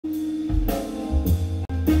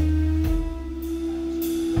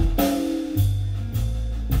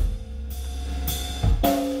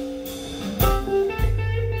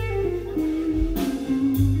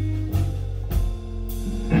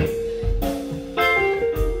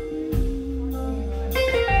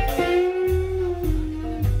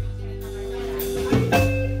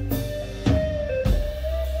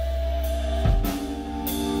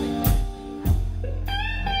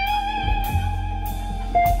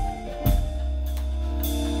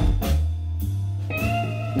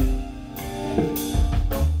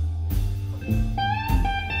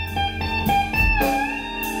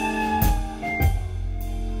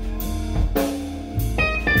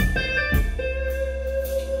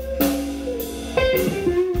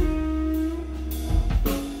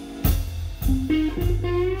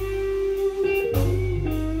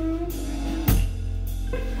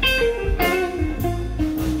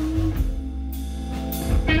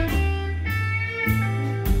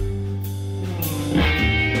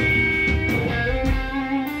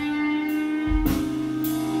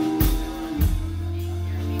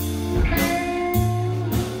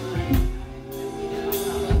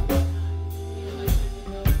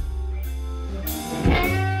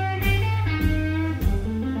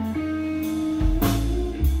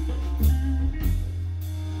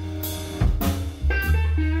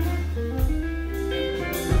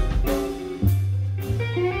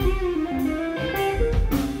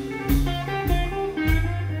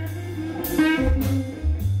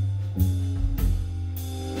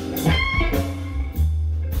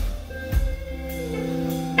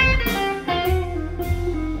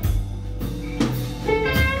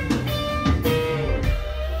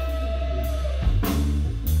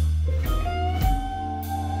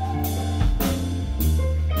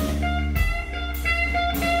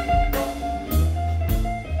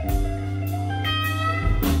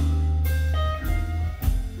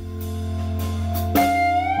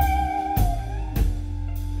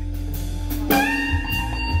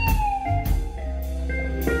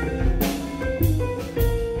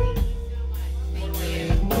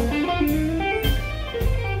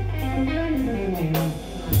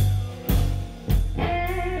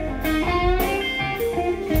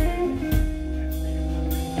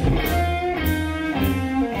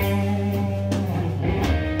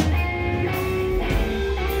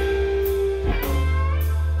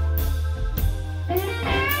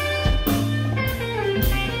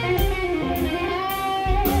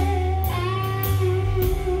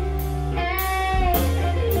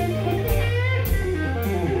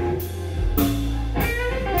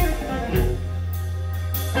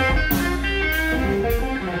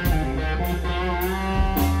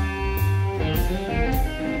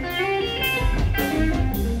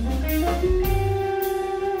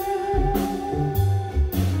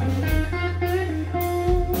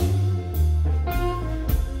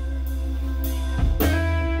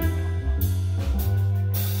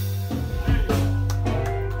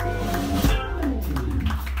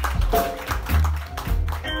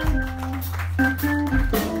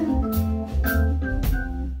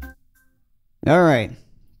All right.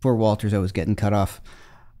 Poor Walter's always getting cut off.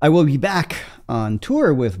 I will be back on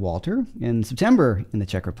tour with Walter in September in the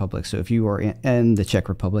Czech Republic. So if you are in the Czech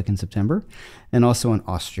Republic in September and also in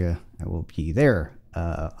Austria, I will be there.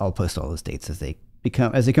 I'll post all those dates as they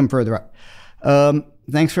come further up.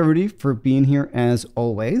 Thanks for everybody for being here as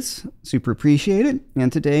always. Super appreciate it.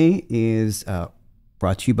 And today is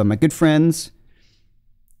brought to you by my good friends.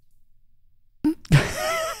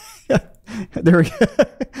 They're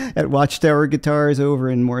at Watchtower Guitars over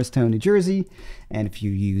in Morristown, New Jersey. And if you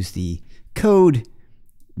use the code,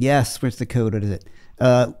 yes, what's the code? What is it?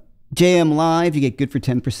 JM Live, you get good for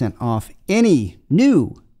 10% off any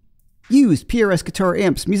new used PRS guitar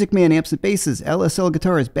amps, Music Man amps and basses, LSL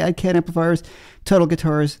guitars, Bad Cat amplifiers, Tuttle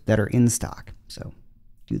guitars that are in stock. So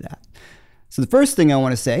do that. So the first thing I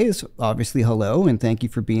want to say is obviously hello and thank you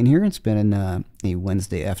for being here and spending a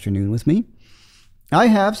Wednesday afternoon with me. I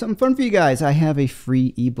have something fun for you guys. I have a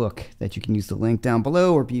free ebook that you can use the link down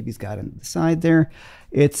below or BB's got on the side there.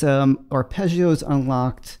 It's Arpeggios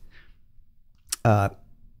Unlocked.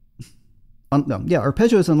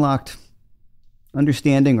 Arpeggios Unlocked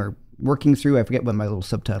Understanding or Working Through. I forget what my little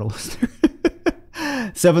subtitle is.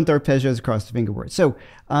 Seventh arpeggios across the fingerboard. So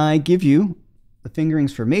I give you the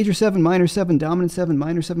fingerings for major 7, minor 7, dominant 7,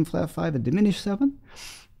 minor 7, flat 5, and diminished 7.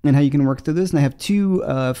 And how you can work through this. And I have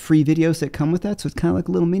 2 free videos that come with that. So it's kind of like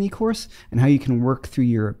a little mini course and how you can work through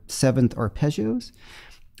your 7th arpeggios.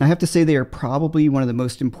 I have to say they are probably one of the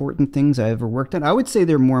most important things I ever worked on. I would say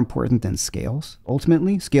they're more important than scales,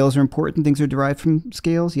 ultimately. Scales are important. Things are derived from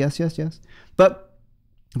scales. Yes, yes, yes. But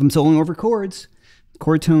if I'm soloing over chords,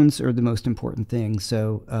 chord tones are the most important thing.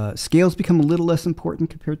 So scales become a little less important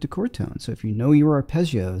compared to chord tones. So if you know your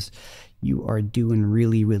arpeggios, you are doing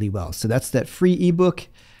really, really well. So that's that free ebook.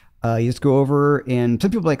 You just go over and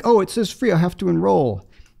some people are like, oh, it says free, I have to enroll.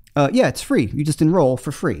 Yeah, it's free. You just enroll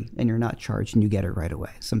for free and you're not charged and you get it right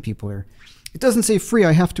away. Some people are, it doesn't say free,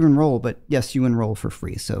 I have to enroll, but yes, you enroll for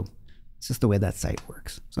free. So it's just the way that site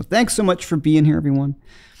works. So thanks so much for being here, everyone.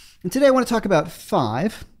 And today I want to talk about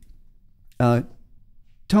 5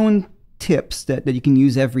 tone tips that you can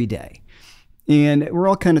use every day. And we're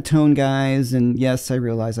all kind of tone guys. And yes, I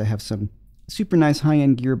realize I have some super nice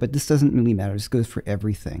high-end gear, but this doesn't really matter. This goes for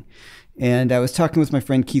everything. And I was talking with my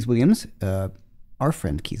friend Keith Williams, our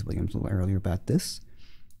friend Keith Williams, a little earlier about this.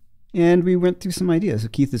 And we went through some ideas. So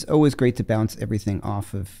Keith is always great to bounce everything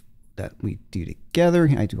off of that we do together.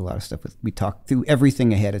 I do a lot of stuff with, we talk through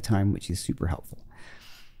everything ahead of time, which is super helpful.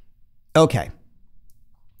 Okay.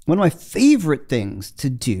 One of my favorite things to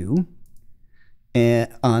do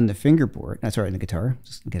on the fingerboard, sorry, on the guitar,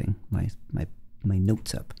 just getting my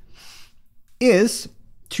notes up, is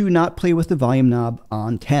to not play with the volume knob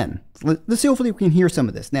on 10. Let's see, hopefully we can hear some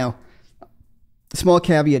of this. Now, small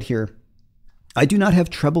caveat here, I do not have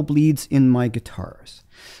treble bleeds in my guitars.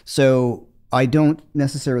 So I don't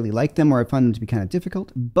necessarily like them or I find them to be kind of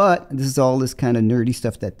difficult, but this is all this kind of nerdy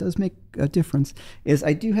stuff that does make a difference, is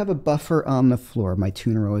I do have a buffer on the floor. My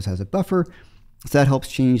tuner always has a buffer, so that helps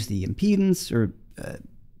change the impedance or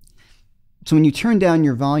so when you turn down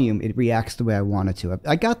your volume, it reacts the way I want it to.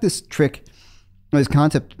 I got this trick, this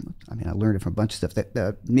concept, I mean, I learned it from a bunch of stuff that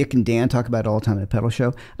Mick and Dan talk about all the time at a pedal show.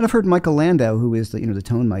 And I've heard Michael Landau, who is the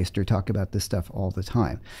Tone Meister, talk about this stuff all the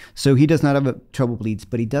time. So he does not have a treble bleeds,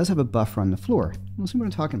 but he does have a buffer on the floor. We'll see what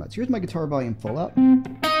I'm talking about. So here's my guitar volume full up.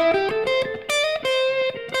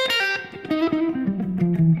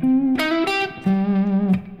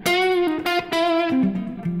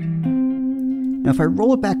 Now if I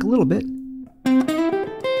roll it back a little bit,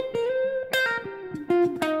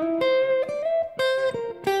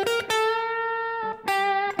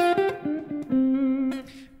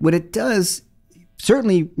 what it does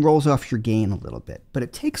certainly rolls off your gain a little bit, but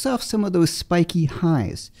it takes off some of those spiky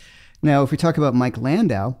highs. Now, if we talk about Mike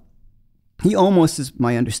Landau, he almost is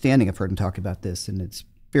my understanding. I've heard him talk about this, and it's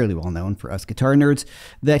fairly well known for us guitar nerds,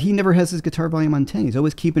 that he never has his guitar volume on 10. He's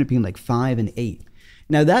always keeping it between like 5 and 8.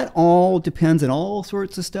 Now, that all depends on all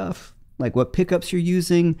sorts of stuff, like what pickups you're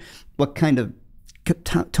using, what kind of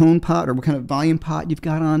tone pot or what kind of volume pot you've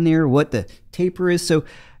got on there, what the taper is. So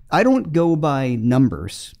I don't go by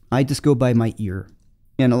numbers. I just go by my ear.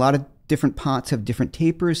 And a lot of different pots have different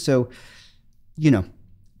tapers. So,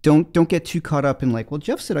 don't get too caught up in like, well,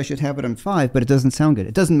 Jeff said I should have it on 5, but it doesn't sound good.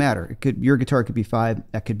 It doesn't matter. Your guitar could be 5.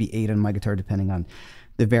 That could be 8 on my guitar, depending on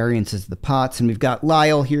the variances of the pots. And we've got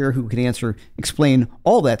Lyle here who can explain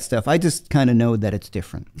all that stuff. I just kind of know that it's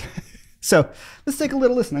different. So let's take a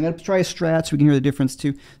little listen. I'm going to try a Strat so we can hear the difference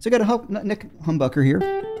too. So I got a Nick humbucker here. So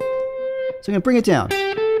I'm going to bring it down.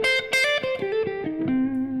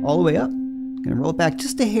 All the way up. I'm going to roll it back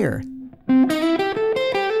just a hair.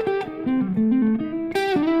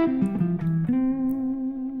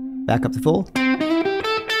 Back up to full.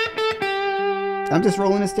 I'm just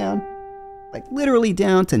rolling this down, like literally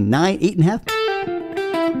down to 9,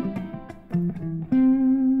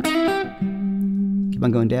 8.5. Keep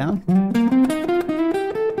on going down.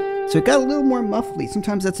 So it got a little more muffly.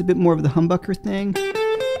 Sometimes that's a bit more of the humbucker thing.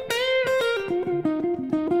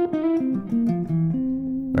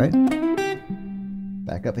 Right?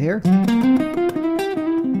 Back up here.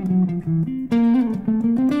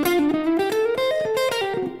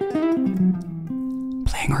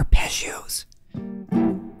 Playing arpeggios.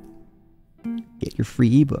 Get your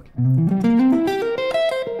free ebook.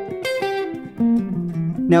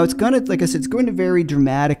 Now it's gonna, like I said, it's going to vary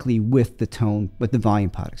dramatically with the tone, with the volume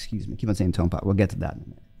pot, excuse me. Keep on saying tone pot. We'll get to that in a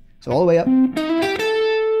minute. So all the way up. Now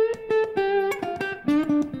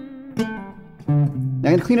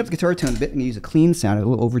I'm gonna clean up the guitar tone a bit. I'm gonna use a clean sound, a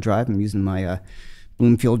little overdrive. I'm using my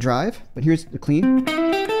Bloomfield drive, but here's the clean.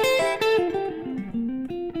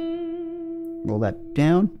 Roll that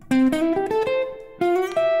down.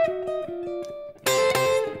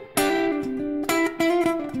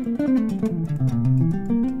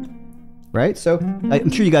 Right? So I'm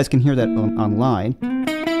sure you guys can hear that online.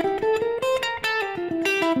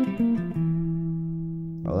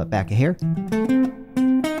 Roll that back a hair.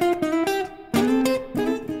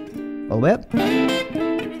 Roll up.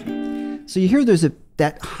 So you hear there's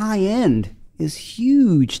that high end is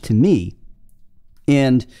huge to me.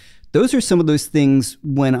 And those are some of those things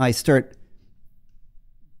when I start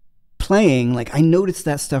playing, like I notice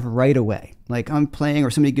that stuff right away. Like I'm playing or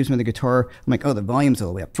somebody gives me the guitar, I'm like, oh, the volume's all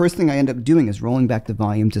the way up. First thing I end up doing is rolling back the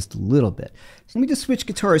volume just a little bit. So let me just switch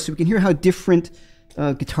guitars so we can hear how different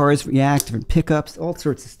guitars react, different pickups, all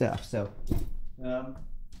sorts of stuff. So let's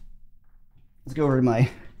go over to my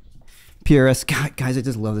PRS. God, guys, I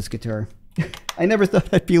just love this guitar. I never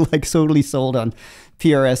thought I'd be like totally sold on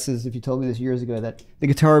PRSs. If you told me this years ago that the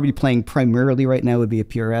guitar I'd be playing primarily right now would be a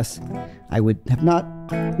PRS, I would have not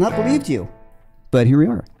believed you. But here we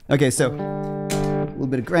are. Okay, so a little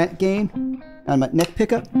bit of gain on my neck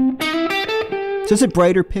pickup. So it's a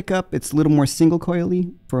brighter pickup. It's a little more single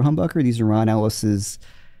coily for a humbucker. These are Ron Ellis's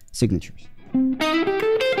signatures.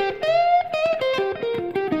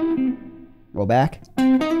 Roll back.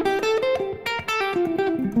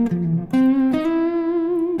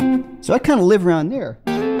 So I kind of live around there.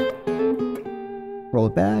 Roll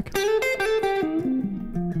it back.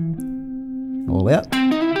 Roll it up.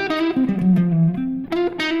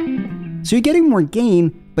 So you're getting more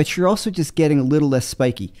gain, but you're also just getting a little less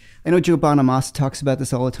spiky. I know Joe Bonamassa talks about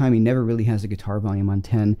this all the time. He never really has a guitar volume on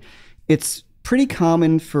 10. It's pretty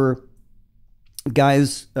common for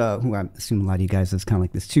guys, who I assume a lot of you guys is kind of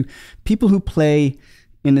like this too, people who play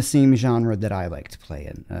in the same genre that I like to play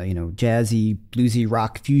in, you know, jazzy, bluesy,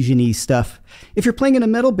 rock, fusion-y stuff. If you're playing in a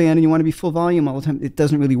metal band and you want to be full volume all the time, it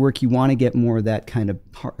doesn't really work. You want to get more of that kind of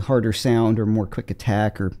harder sound or more quick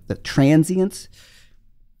attack or the transients.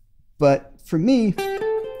 But for me,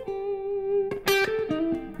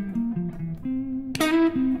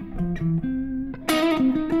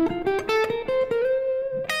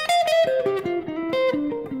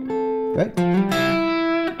 right?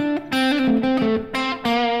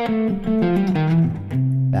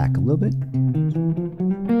 Back a little bit.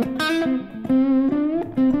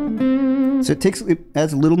 So it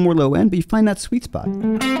adds a little more low end, but you find that sweet spot.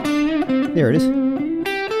 There it is.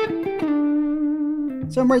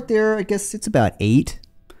 So I'm right there. I guess it's about 8.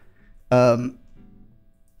 So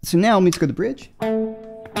now let me go to the bridge.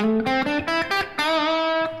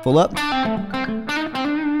 Full up.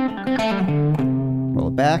 Roll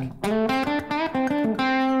it back.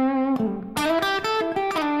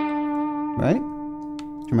 Right?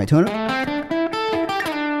 Turn my tone up.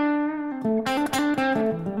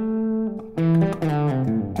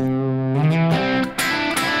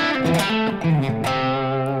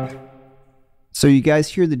 So you guys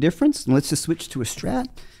hear the difference? And let's just switch to a Strat.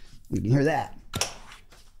 We can hear that.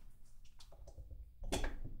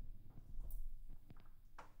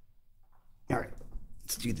 All right,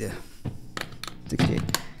 let's do the 68.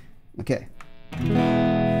 Okay.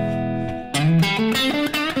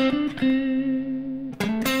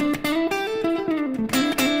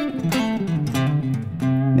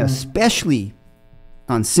 Now, especially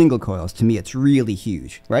on single coils, to me, it's really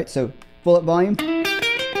huge, right? So full up volume.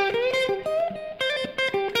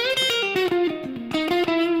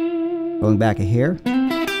 Going back a hair.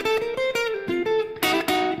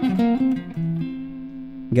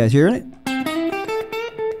 You guys hearing it?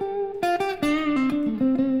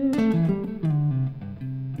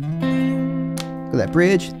 Go that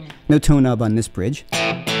bridge. No tone knob on this bridge.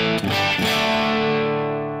 Bring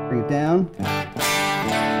it down.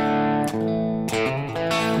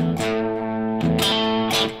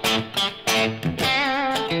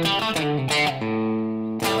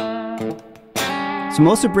 So I'm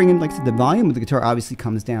also bringing, like the volume of the guitar obviously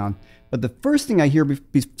comes down, but the first thing I hear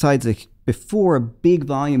besides before a big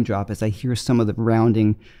volume drop is I hear some of the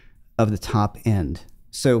rounding of the top end.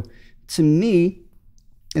 So to me,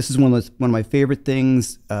 this is one of my favorite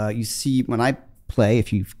things. You see when I play,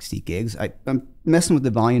 if you see gigs, I'm messing with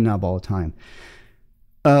the volume knob all the time.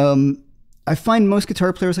 I find most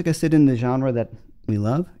guitar players, like I said, in the genre that we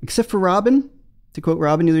love, except for Robin. To quote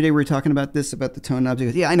Robin the other day, we were talking about this, about the tone knobs. He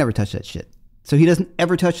goes, yeah, I never touch that shit. So he doesn't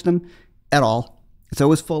ever touch them at all. It's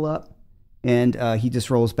always full up, and he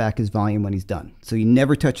just rolls back his volume when he's done. So he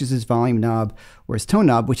never touches his volume knob or his tone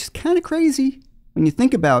knob, which is kind of crazy when you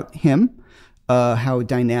think about him, how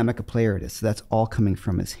dynamic a player it is. So that's all coming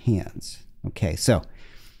from his hands. Okay, so,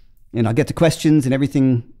 and I'll get to questions and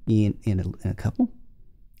everything in a couple.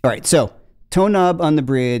 All right, so tone knob on the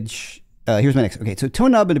bridge. Here's my next. Okay, so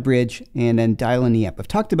tone knob on the bridge and then dial in the amp. I've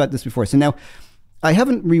talked about this before. So now I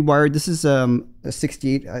haven't rewired. This is a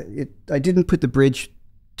 68. I didn't put the bridge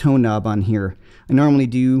tone knob on here. I normally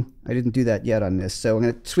do. I didn't do that yet on this. So I'm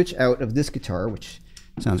going to switch out of this guitar, which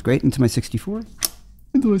sounds great, into my 64.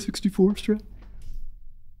 Into my 64 Strat.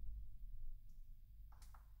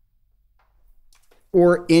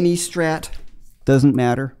 Or any Strat. Doesn't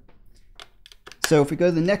matter. So if we go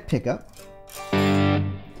to the neck pickup,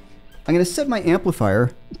 I'm going to set my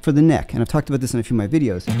amplifier for the neck, and I've talked about this in a few of my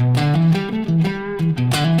videos.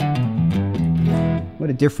 What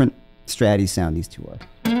a different Stratty sound these two are.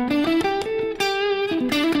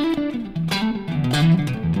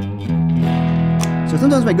 So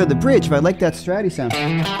sometimes when I go to the bridge, if I like that Stratty sound,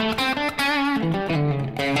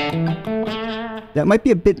 that might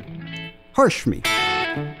be a bit harsh for me.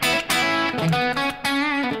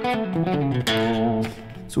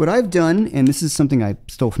 So what I've done, and this is something I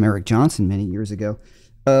stole from Eric Johnson many years ago,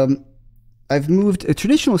 I've moved a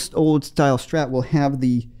traditional old style Strat will have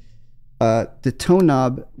the tone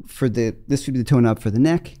knob for this would be the tone knob for the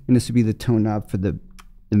neck, and this would be the tone knob for the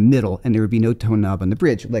middle, and there would be no tone knob on the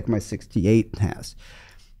bridge like my 68 has.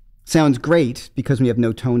 Sounds great because we have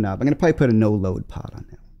no tone knob. I'm going to probably put a no load pot on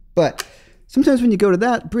that. But sometimes when you go to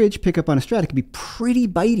that bridge pickup on a Strat, it can be pretty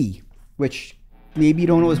bitey, which maybe you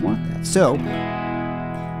don't always want that. So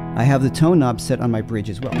I have the tone knob set on my bridge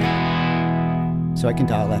as well, so I can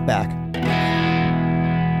dial that back.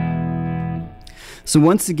 So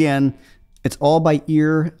once again, it's all by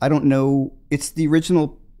ear. I don't know. It's the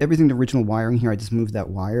original, everything the original wiring here. I just moved that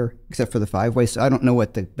wire, except for the 5-way. So I don't know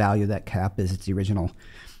what the value of that cap is. It's the original.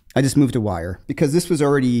 I just moved a wire because this was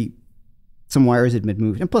already, some wires had been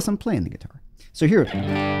moved. And plus I'm playing the guitar. So here,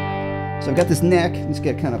 so I've got this neck. Let's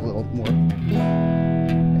get kind of a little more.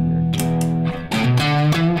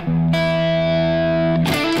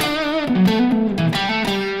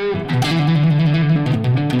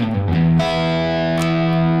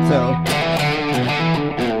 So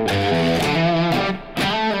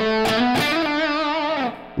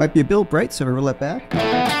might be a bit bright, so I roll it back.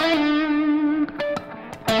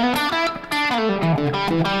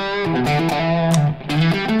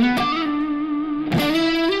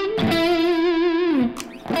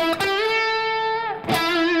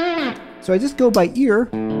 So I just go by ear,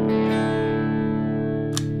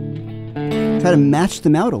 try to match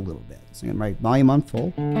them out a little bit. So I got my volume on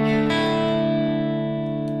full.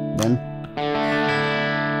 Then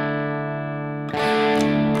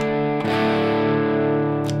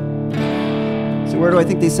so where do I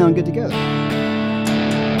think they sound good together?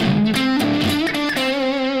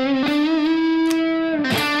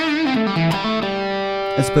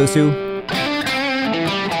 As opposed to,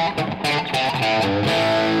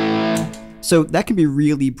 so that can be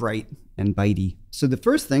really bright and bitey. So the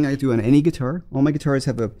first thing I do on any guitar, all my guitars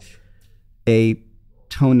have a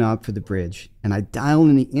tone knob for the bridge, and I dial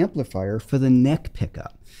in the amplifier for the neck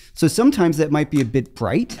pickup. So sometimes that might be a bit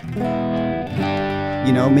bright,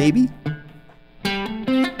 you know, maybe.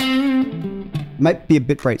 Might be a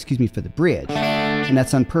bit bright, excuse me, for the bridge, and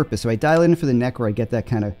that's on purpose. So I dial in for the neck where I get that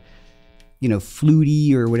kind of, you know,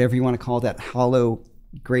 fluty or whatever you want to call that hollow,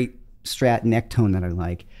 great Strat neck tone that I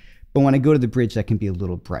like. But when I go to the bridge, that can be a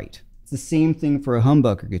little bright. It's the same thing for a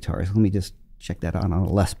humbucker guitar. So let me just check that out on a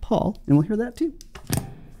Les Paul, and we'll hear that too.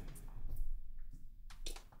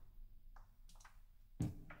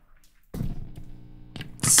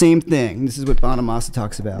 Same thing. This is what Bonamassa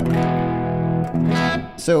talks about.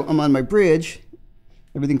 So I'm on my bridge.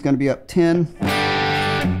 Everything's going to be up 10. So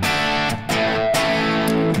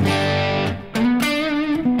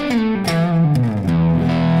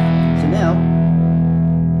now,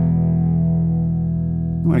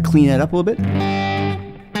 I want to clean that up a little bit.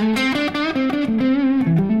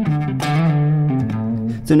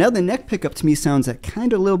 So now the neck pickup to me sounds that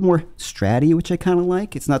kind of a little more stratty, which I kind of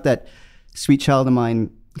like. It's not that Sweet Child of Mine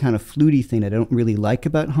kind of fluty thing that I don't really like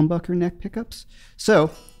about humbucker neck pickups. So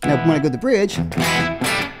now when I go to the bridge,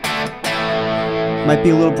 might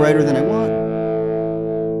be a little brighter than I want.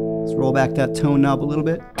 Let's roll back that tone knob a little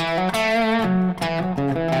bit.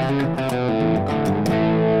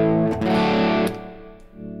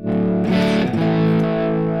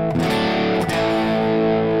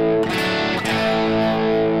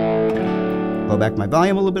 Low back my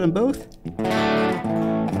volume a little bit on both.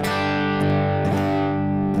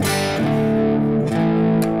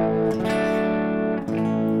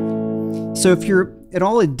 So if you're at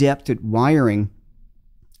all adept at wiring,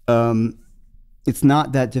 it's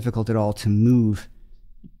not that difficult at all to move,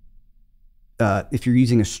 if you're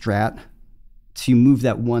using a Strat, to move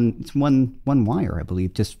that it's one wire, I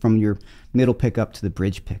believe, just from your middle pickup to the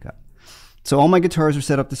bridge pickup. So all my guitars are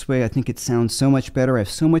set up this way. I think it sounds so much better. I have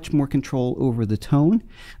so much more control over the tone.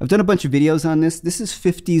 I've done a bunch of videos on this. This is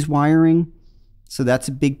 50s wiring, so that's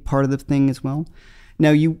a big part of the thing as well. Now,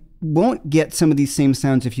 you won't get some of these same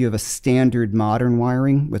sounds if you have a standard modern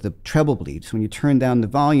wiring with a treble bleed. So when you turn down the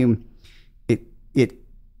volume, it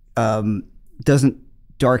doesn't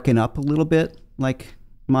darken up a little bit like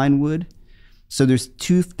mine would. So there's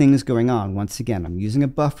two things going on. Once again, I'm using a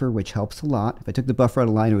buffer, which helps a lot. If I took the buffer out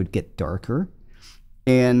of line, it would get darker.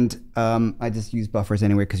 And I just use buffers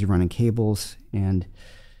anyway because you're running cables. And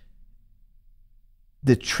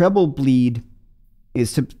the treble bleed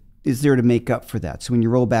is there to make up for that. So when you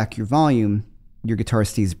roll back your volume, your guitar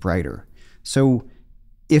stays brighter. So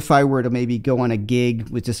if I were to maybe go on a gig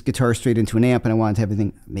with just guitar straight into an amp and I wanted to have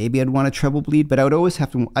everything, maybe I'd want a treble bleed, but I'd always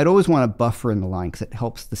want a buffer in the line because it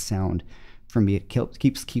helps the sound for me. It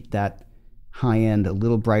keep that high end a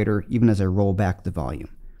little brighter even as I roll back the volume.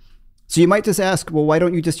 So you might just ask, well, why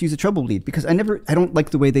don't you just use a treble bleed? Because I don't like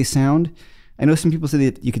the way they sound. I know some people say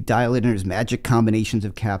that you could dial it in, there's magic combinations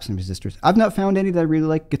of caps and resistors. I've not found any that I really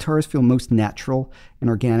like. Guitars feel most natural and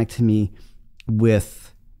organic to me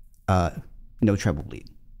with no treble bleed.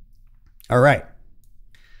 All right.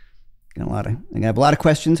 I have a lot of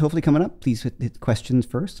questions hopefully coming up. Please hit questions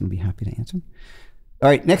first and I'll be happy to answer them. All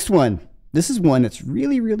right, next one. This is one that's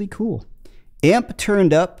really, really cool. Amp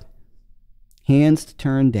turned up, hands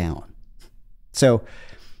turned down. So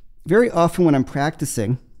very often when I'm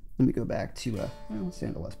practicing, let me go back to, let's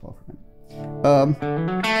stand a Les Paul for a minute.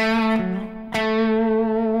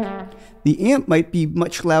 The amp might be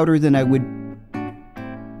much louder than I would.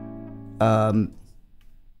 I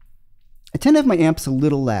tend to have my amps a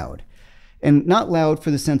little loud. And not loud for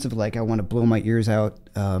the sense of like I want to blow my ears out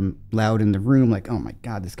loud in the room, like, oh my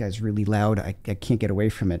God, this guy's really loud. I can't get away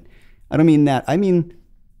from it. I don't mean that. I mean,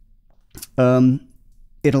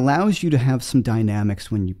 it allows you to have some dynamics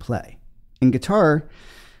when you play. In guitar,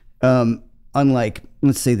 unlike,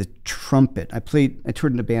 let's say, the trumpet, I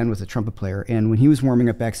toured in a band with a trumpet player, and when he was warming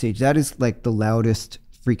up backstage, that is like the loudest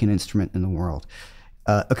freaking instrument in the world,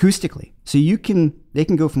 acoustically. So they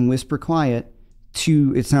can go from whisper quiet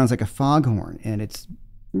to it sounds like a foghorn, and it's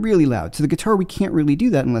really loud. So the guitar, we can't really do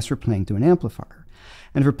that unless we're playing through an amplifier.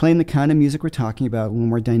 And if we're playing the kind of music we're talking about, a little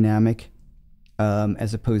more dynamic,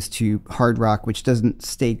 as opposed to hard rock, which doesn't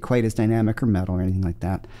stay quite as dynamic, or metal or anything like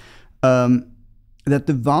that, that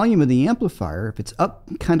the volume of the amplifier, if it's up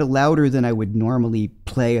kind of louder than I would normally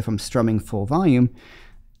play if I'm strumming full volume,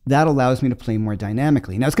 that allows me to play more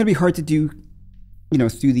dynamically. Now, it's going to be hard to do,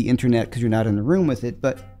 through the internet because you're not in the room with it,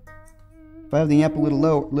 but if I have the amp a little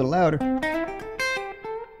louder,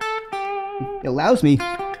 it allows me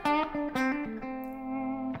now,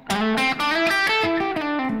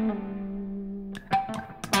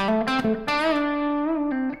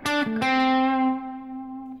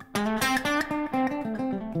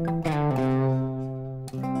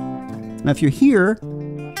 if you're here,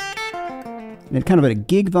 and kind of at a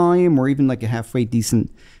gig volume or even like a halfway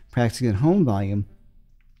decent practicing at home volume,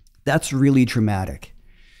 that's really dramatic.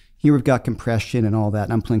 Here we've got compression and all that,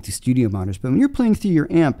 and I'm playing through studio monitors. But when you're playing through your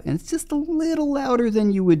amp, and it's just a little louder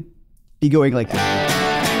than you would be going like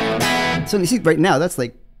that. So you see right now, that's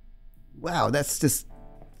like, wow, that's just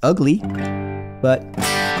ugly. But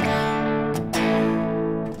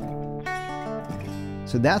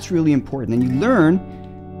so that's really important. And you learn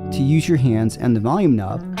to use your hands and the volume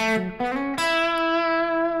knob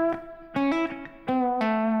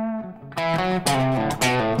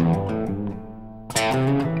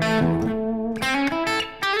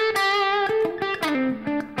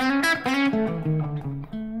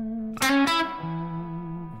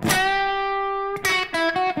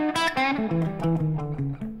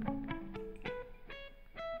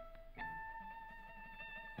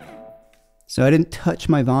So I didn't touch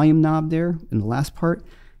my volume knob there in the last part.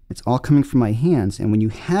 It's all coming from my hands. And when you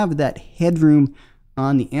have that headroom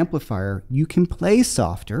on the amplifier, you can play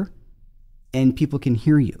softer and people can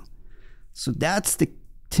hear you. So that's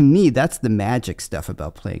to me, that's the magic stuff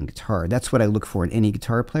about playing guitar. That's what I look for in any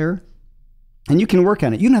guitar player. And you can work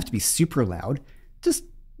on it. You don't have to be super loud, just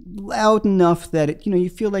loud enough that it, you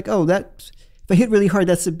feel like, oh, that if I hit really hard,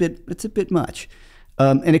 it's a bit much.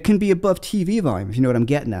 And it can be above TV volume, if you know what I'm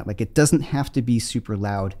getting at. Like, it doesn't have to be super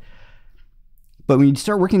loud. But when you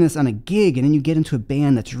start working this on a gig and then you get into a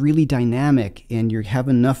band that's really dynamic and you have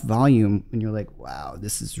enough volume and you're like, wow,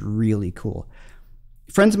 this is really cool.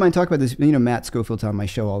 Friends of mine talk about this. Matt Schofield's on my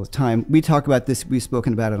show all the time. We talk about this. We've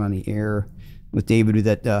spoken about it on the air with David,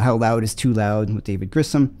 that how loud is too loud with David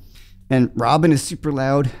Grissom. And Robin is super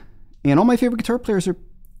loud. And all my favorite guitar players are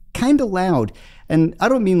kind of loud. And I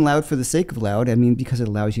don't mean loud for the sake of loud. I mean because it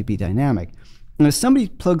allows you to be dynamic. And if somebody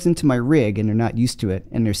plugs into my rig and they're not used to it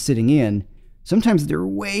and they're sitting in, sometimes they're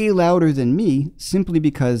way louder than me simply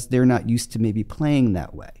because they're not used to maybe playing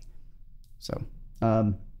that way. So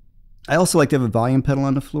I also like to have a volume pedal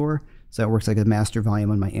on the floor. So it works like a master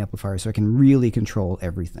volume on my amplifier so I can really control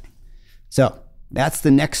everything. So that's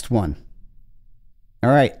the next one. All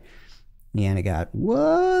right. And I got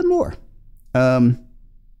one more.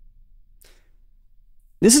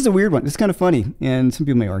 This is a weird one. It's kind of funny, and some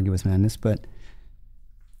people may argue with me on this, but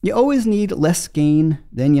you always need less gain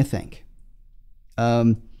than you think. A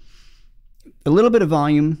little bit of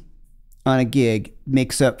volume on a gig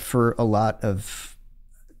makes up for a lot of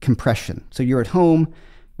compression. So you're at home,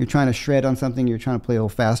 you're trying to shred on something, you're trying to play a little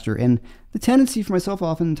faster, and the tendency for myself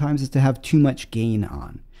oftentimes is to have too much gain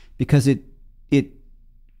on because it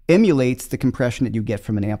emulates the compression that you get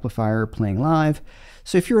from an amplifier playing live.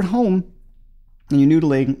 So if you're at home and you're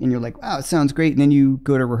noodling and you're like, wow, it sounds great, and then you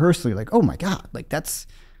go to rehearsal, you're like, oh my God, like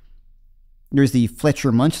there's the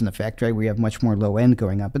Fletcher Munson effect, right, where you have much more low end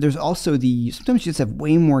going up, but there's also sometimes you just have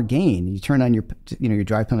way more gain. You turn on your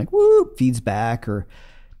drive tone, like, whoop, feeds back, or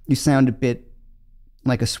you sound a bit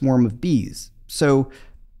like a swarm of bees. So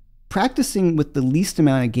practicing with the least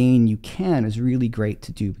amount of gain you can is really great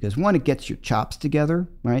to do because, one, it gets your chops together,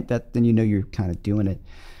 right? Then you're kind of doing it.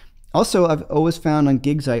 Also, I've always found on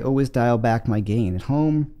gigs, I always dial back my gain. At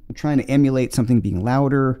home, I'm trying to emulate something being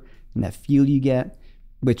louder and that feel you get,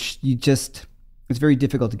 which it's very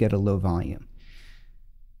difficult to get a low volume.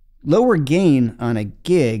 Lower gain on a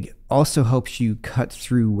gig also helps you cut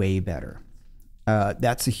through way better.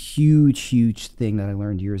 That's a huge, huge thing that I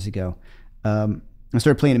learned years ago. I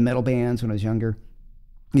started playing in metal bands when I was younger.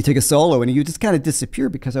 You take a solo and you just kind of disappear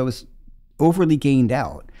because I was overly gained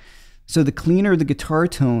out. So the cleaner the guitar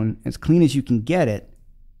tone, as clean as you can get it,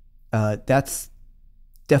 that's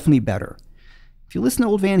definitely better. If you listen to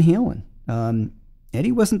old Van Halen,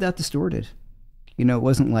 Eddie wasn't that distorted. It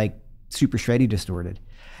wasn't like super shreddy distorted.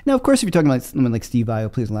 Now, of course, if you're talking about someone like Steve Vai who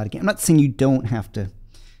plays a lot of gain, I'm not saying you don't have to.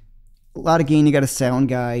 A lot of gain, you got a sound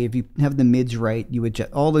guy. If you have the mids right, you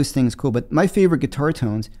adjust. All those things, cool. But my favorite guitar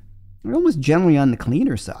tones are almost generally on the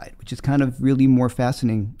cleaner side, which is kind of really more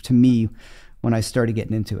fascinating to me when I started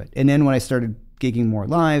getting into it. And then when I started gigging more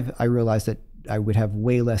live, I realized that I would have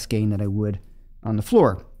way less gain than I would on the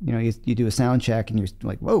floor. You do a sound check and you're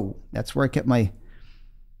like, whoa, that's where I kept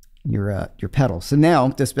your pedal. So now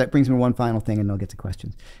that brings me to one final thing, and I'll get to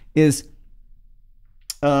questions. Is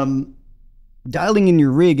dialing in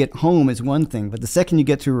your rig at home is one thing, but the second you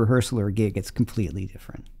get to a rehearsal or a gig, it's completely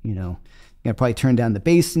different. You're going to probably turn down the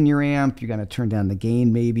bass in your amp. You're going to turn down the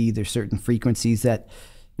gain maybe. There's certain frequencies that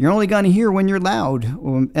you're only going to hear when you're loud.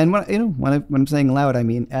 And when I'm saying loud, I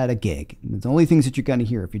mean at a gig. It's the only things that you're going to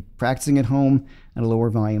hear. If you're practicing at home at a lower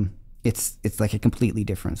volume, it's like a completely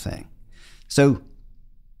different thing. So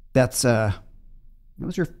those are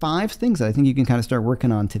 5 things that I think you can kind of start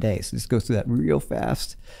working on today. So just go through that real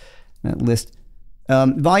fast. That list.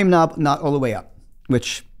 Volume knob not all the way up,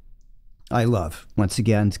 which I love. Once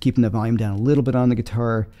again, it's keeping the volume down a little bit on the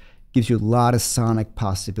guitar, gives you a lot of sonic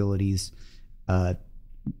possibilities,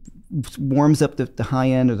 warms up the high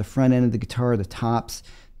end or the front end of the guitar, the tops,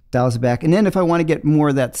 dials it back. And then if I want to get more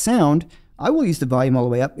of that sound, I will use the volume all the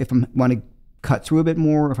way up. If I want to cut through a bit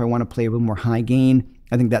more, if I want to play a little more high gain,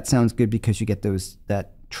 I think that sounds good because you get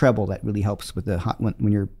that treble that really helps with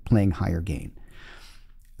when you're playing higher gain.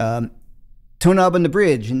 Tone knob on the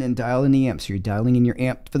bridge and then dial in the amp. So you're dialing in your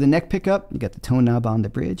amp for the neck pickup. You got the tone knob on the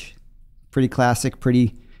bridge. Pretty classic,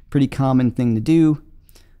 pretty common thing to do.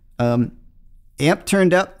 Amp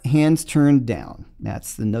turned up, hands turned down.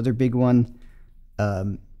 That's another big one.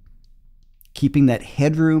 Keeping that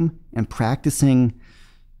headroom and practicing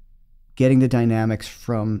getting the dynamics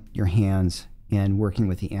from your hands and working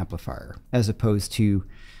with the amplifier, as opposed to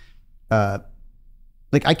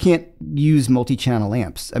like I can't use multi-channel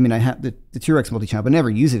amps. I mean, I have the T-Rex multi-channel, but I never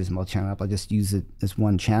use it as a multi-channel amp. I just use it as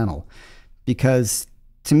one channel, because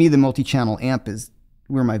to me the multi-channel amp is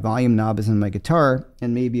where my volume knob is in my guitar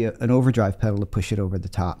and maybe an overdrive pedal to push it over the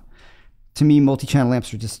top. To me, multi-channel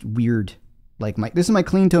amps are just weird. Like this is my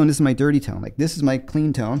clean tone, this is my dirty tone. Like this is my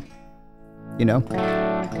clean tone, you know,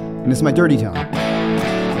 and this is my dirty tone.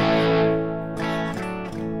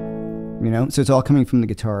 You know, so it's all coming from the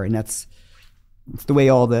guitar, and that's the way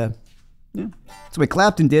that's the way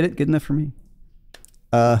Clapton did it. Good enough for me.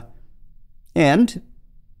 And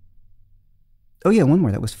oh yeah, one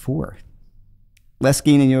more. That was 4. Less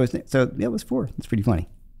gain in so yeah, it was 4. It's pretty funny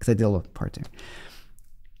because I did a little part there.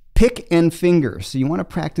 Pick and fingers. So you want to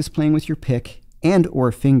practice playing with your pick and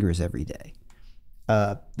or fingers every day.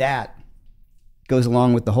 That goes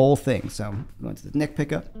along with the whole thing. So going to the neck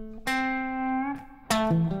pickup.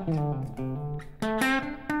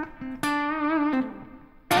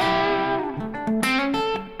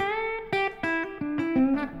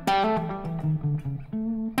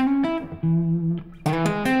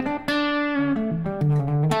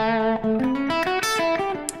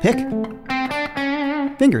 Pick.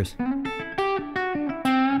 Fingers.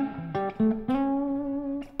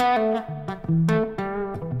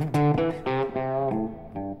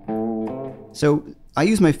 So I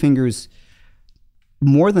use my fingers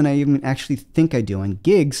more than I even actually think I do. On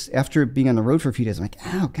gigs, after being on the road for a few days, I'm like,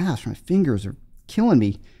 oh gosh, my fingers are killing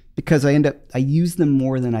me, because I use them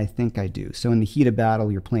more than I think I do. So in the heat of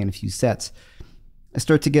battle, you're playing a few sets, they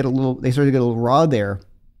start to get a little raw there.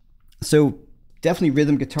 So definitely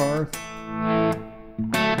rhythm guitar.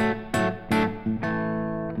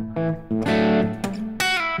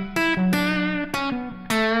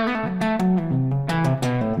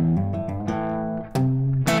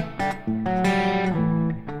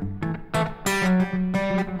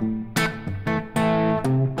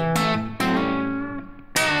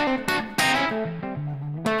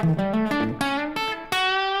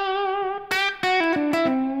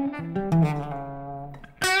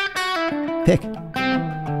 Pick.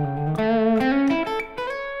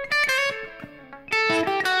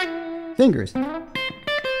 Fingers.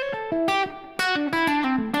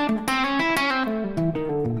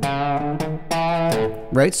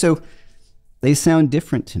 Right? So they sound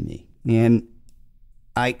different to me. And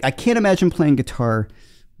I can't imagine playing guitar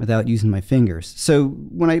without using my fingers. So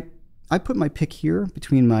when I put my pick here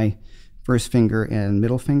between my first finger and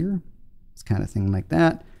middle finger, it's kind of thing like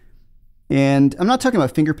that. And I'm not talking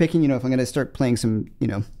about finger picking, you know, if I'm going to start playing some, you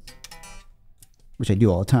know, which I do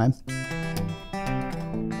all the time.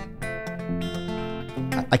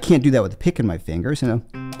 I can't do that with a pick in my fingers, you know.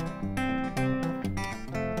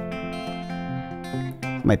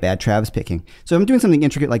 My bad Travis picking. So if I'm doing something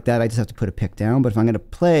intricate like that, I just have to put a pick down. But if I'm going to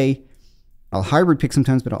play, I'll hybrid pick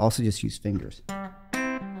sometimes, but I'll also just use fingers. And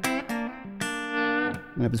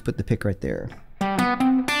I just put the pick right there.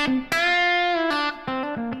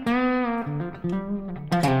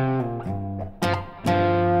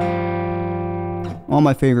 All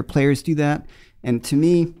my favorite players do that. And to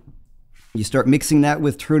me, you start mixing that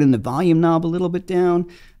with turning the volume knob a little bit down.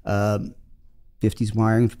 50s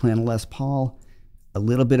wiring if you're playing a Les Paul. A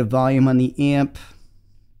little bit of volume on the amp.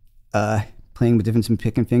 Playing with different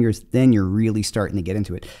picking fingers. Then you're really starting to get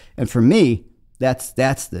into it. And for me, that's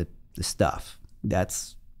the stuff.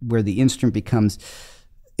 That's where the instrument becomes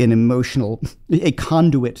an emotional, a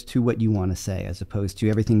conduit to what you want to say, as opposed to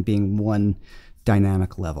everything being one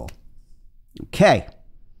dynamic level. Okay.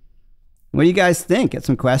 What do you guys think? Got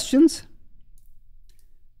some questions?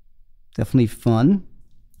 Definitely fun.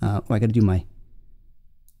 I got to do my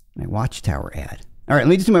Watchtower ad. All right, let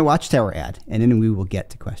me just do my Watchtower ad, and then we will get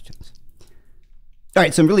to questions. All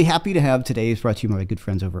right, so I'm really happy to have today's brought to you by my good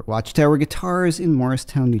friends over at Watchtower Guitars in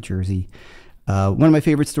Morristown, New Jersey. One of my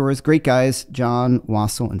favorite stores, great guys, John,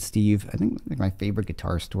 Wassel, and Steve. I think my favorite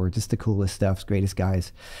guitar store, just the coolest stuff, greatest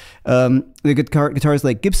guys. The guitars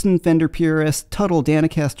like Gibson, Fender, PRS, Tuttle,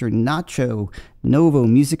 Danacaster, Nacho, Novo,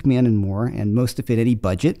 Music Man, and more, and most to fit any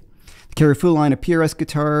budget. They carry a full line of PRS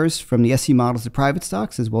guitars from the SE models to private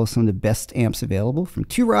stocks, as well as some of the best amps available from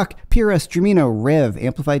Two-Rock, PRS, Germino, Rev,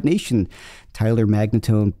 Amplified Nation, Tyler,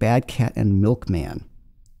 Magnatone, Bad Cat, and Milkman.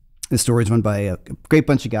 The store is run by a great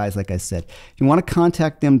bunch of guys, like I said. If you want to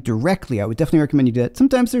contact them directly, I would definitely recommend you do that.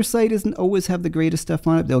 Sometimes their site doesn't always have the greatest stuff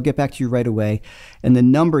on it. They'll get back to you right away. And the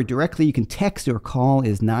number directly you can text or call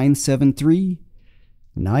is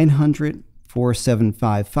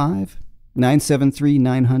 973-900-4755.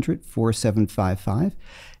 973-900-4755.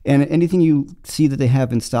 And anything you see that they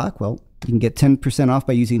have in stock, well, you can get 10% off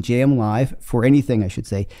by using JM Live for anything, I should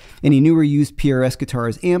say. Any newer used PRS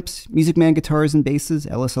guitars, amps, Music Man guitars and basses,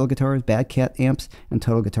 LSL guitars, Bad Cat amps, and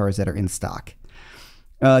Total guitars that are in stock.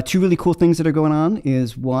 Two really cool things that are going on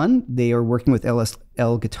is, one, they are working with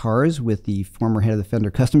LSL Guitars with the former head of the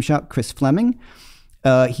Fender Custom Shop, Chris Fleming.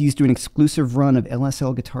 He's doing an exclusive run of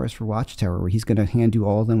LSL guitars for Watchtower, where he's going to hand do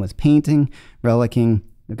all of them with painting, relicking.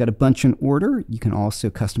 I've got a bunch in order. You can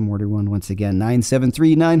also custom order one once again,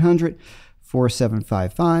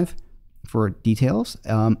 973-900-4755 for details.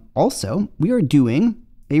 Also, we are doing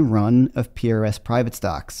a run of PRS private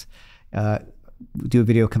stocks. We'll do a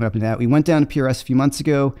video coming up in that. We went down to PRS a few months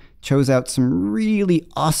ago, chose out some really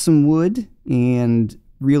awesome wood and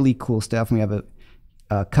really cool stuff. And we have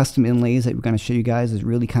a custom inlays that we're going to show you guys. Is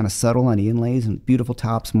really kind of subtle on the inlays and beautiful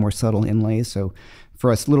tops, more subtle inlays. So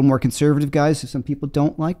for us a little more conservative guys, if some people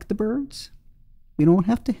don't like the birds, we don't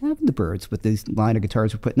have to have the birds with these line of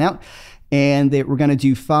guitars we're putting out. And we're going to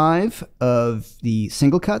do 5 of the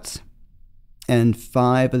single cuts and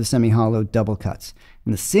 5 of the semi-hollow double cuts.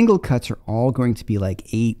 And the single cuts are all going to be like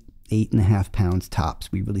 8.5 pounds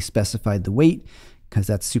tops. We really specified the weight because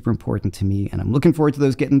that's super important to me. And I'm looking forward to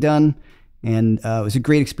those getting done. And it was a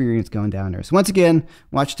great experience going down there. So once again,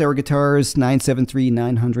 Watchtower Guitars,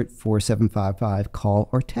 973-900-4755. Call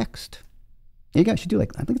or text. You guys should do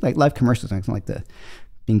like, I think like live commercials, something like the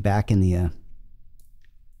being back in the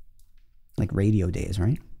like radio days,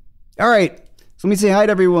 right? All right. So let me say hi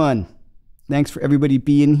to everyone. Thanks for everybody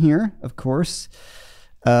being here, of course.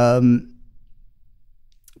 Dave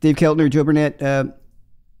Keltner, Joe Burnett,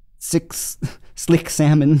 Slick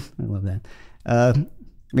Salmon. I love that.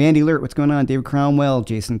 Randy Lurt, what's going on? David Cromwell,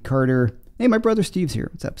 Jason Carter. Hey, my brother Steve's here.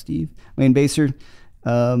 What's up, Steve? Wayne Baser.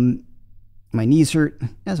 My knees hurt,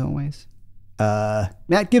 as always.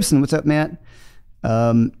 Matt Gibson, what's up, Matt?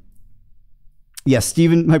 Yes,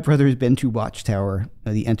 Steven, my brother, has been to Watchtower.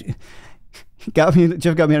 Jeff got me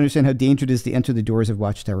to understand how dangerous it is to enter the doors of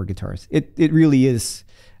Watchtower Guitars. It really is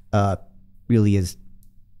a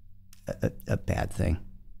bad thing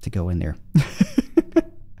to go in there.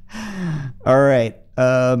 All right.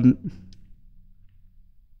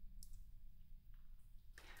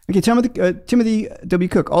 Okay, Timothy W.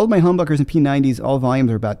 Cook. All of my humbuckers and P90s, all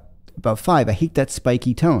volumes are about 5. I hate that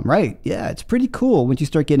spiky tone. Right. Yeah, it's pretty cool once you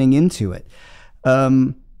start getting into it.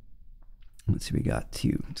 Let's see, we got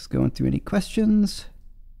just going through any questions.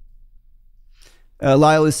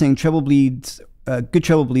 Lyle is saying treble bleeds, good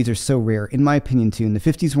treble bleeds are so rare, in my opinion too. In the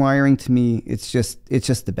 50s wiring, to me, it's just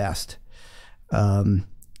the best.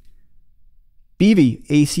 BV,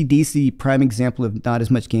 AC/DC, prime example of not as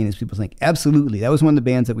much gain as people think. Absolutely. That was one of the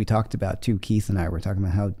bands that we talked about too. Keith and I were talking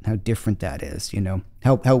about how different that is, you know,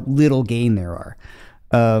 how little gain there are.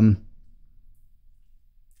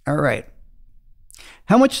 All right.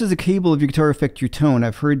 How much does the cable of your guitar affect your tone?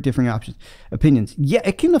 I've heard different opinions. Yeah,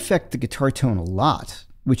 it can affect the guitar tone a lot,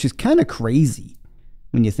 which is kind of crazy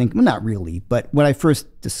when you think, well, not really, but when I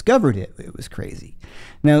first discovered it, it was crazy.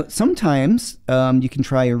 Now, sometimes you can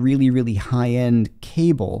try a really, really high-end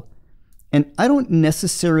cable, and I don't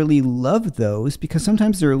necessarily love those because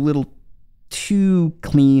sometimes they're a little too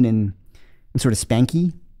clean and sort of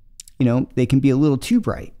spanky. You know, they can be a little too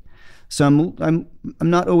bright. So I'm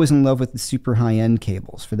not always in love with the super high-end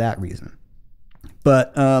cables for that reason.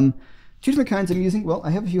 But two different kinds I'm using. Well, I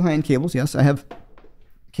have a few high-end cables. Yes, I have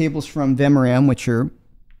cables from Vemoram, which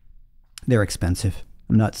they're expensive.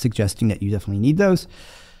 I'm not suggesting that you definitely need those.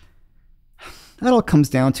 That all comes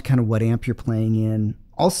down to kind of what amp you're playing in.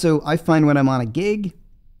 Also, I find when I'm on a gig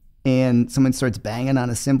and someone starts banging on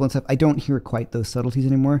a cymbal and stuff, I don't hear quite those subtleties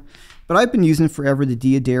anymore. But I've been using forever the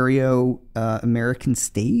D'Addario American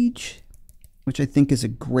Stage, which I think is a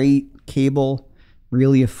great cable,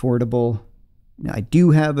 really affordable. Now, I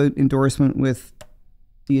do have an endorsement with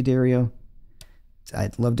D'Addario.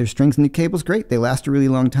 I love their strings, and the cable's great. They last a really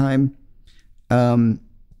long time.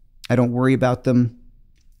 I don't worry about them.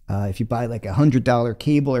 If you buy like a $100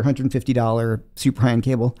 cable or $150 super high-end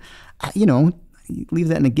cable, you know, you leave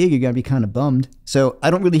that in a gig, you're going to be kind of bummed. So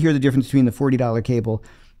I don't really hear the difference between the $40 cable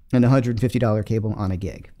and the $150 cable on a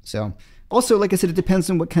gig. So also, like I said, it depends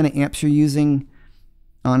on what kind of amps you're using.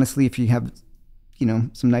 Honestly, if you have, you know,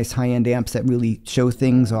 some nice high-end amps that really show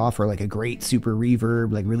things off, or like a great super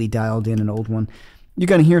reverb, like really dialed in an old one, you're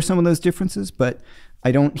going to hear some of those differences, but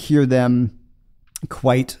I don't hear them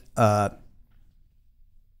quite on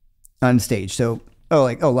stage. So,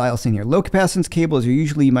 Lyle's saying here, low capacitance cables are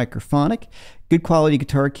usually microphonic. Good quality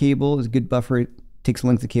guitar cable is a good buffer. It takes the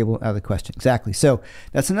length of the cable out of the question. Exactly. So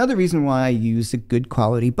that's another reason why I use a good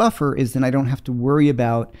quality buffer, is then I don't have to worry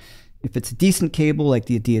about If it's a decent cable like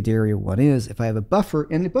the D'Addario one is, if I have a buffer,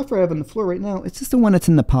 and the buffer I have on the floor right now, it's just the one that's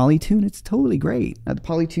in the Polytune. It's totally great. The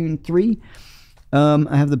Polytune 3,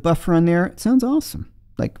 I have the buffer on there. It sounds awesome.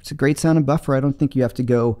 Like, it's a great sounding buffer. I don't think you have to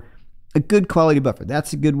go a good quality buffer.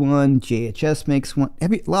 That's a good one. JHS makes one.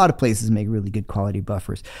 A lot of places make really good quality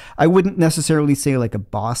buffers. I wouldn't necessarily say like a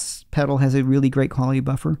Boss pedal has a really great quality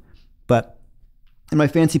buffer, but in my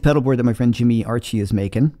fancy pedal board that my friend Jimmy Archie is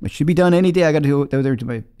making, which should be done any day. I got to go there to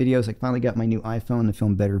my videos. I finally got my new iPhone to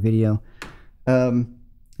film better video. I'm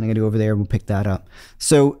going to go over there and we'll pick that up.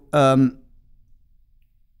 So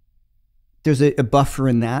there's a buffer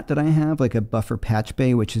in that I have, like a buffer patch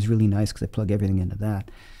bay, which is really nice because I plug everything into that.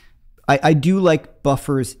 I do like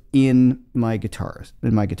buffers in my guitars,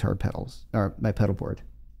 in my guitar pedals, or my pedal board.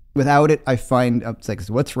 Without it, I find, it's like,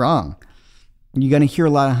 what's wrong? You're going to hear a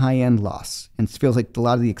lot of high-end loss, and it feels like a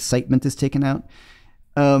lot of the excitement is taken out.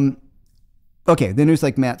 Okay, then there's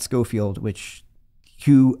like Matt Schofield,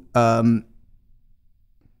 who doesn't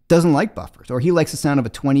like buffers, or he likes the sound of a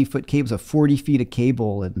 20-foot cable, so 40 feet of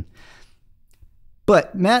cable.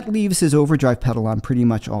 But Matt leaves his overdrive pedal on pretty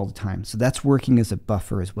much all the time, so that's working as a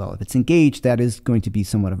buffer as well. If it's engaged, that is going to be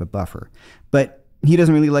somewhat of a buffer. But he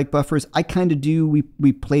doesn't really like buffers. I kind of do. We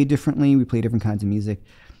play differently. We play different kinds of music.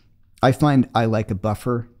 I find I like a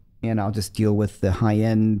buffer, and I'll just deal with the high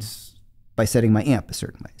end by setting my amp a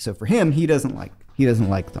certain way. So for him, he doesn't like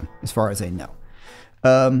them, as far as I know.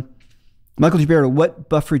 Michael Gilberto, what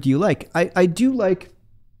buffer do you like? I do like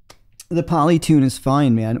the Polytune is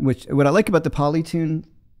fine, man. What I like about the Polytune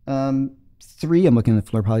 3, I'm looking at the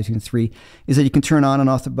floor Polytune 3, is that you can turn on and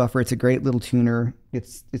off the buffer. It's a great little tuner.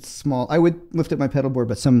 It's small. I would lift up my pedal board,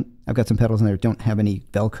 but I've got some pedals in there that don't have any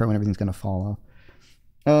Velcro and everything's going to fall off.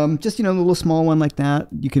 Just, a little small one like that.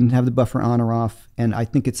 You can have the buffer on or off, and I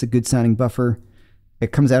think it's a good sounding buffer.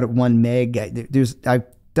 It comes out at 1 meg. I've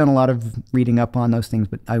done a lot of reading up on those things,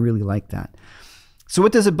 but I really like that. So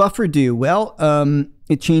what does a buffer do? Well,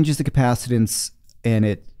 it changes the capacitance, and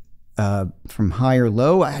it from high or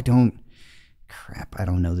low. I don't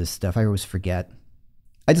know this stuff. I always forget.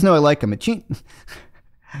 I just know I like them.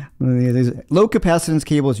 Low capacitance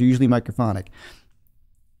cables are usually microphonic.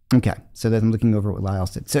 Okay, so then I'm looking over what Lyle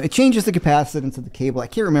said. So it changes the capacitance of the cable. I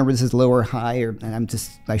can't remember if this is low or high, and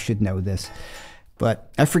I should know this,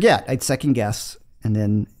 but I forget. I'd second guess, and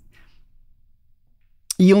then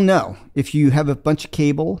you'll know if you have a bunch of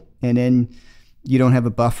cable and then you don't have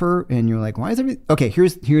a buffer, and you're like, why is everything? Okay, here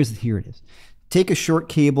it is. Take a short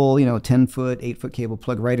cable, 10-foot, 8-foot cable,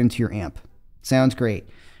 plug right into your amp. Sounds great.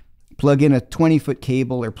 Plug in a 20-foot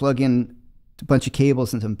cable, or plug in a bunch of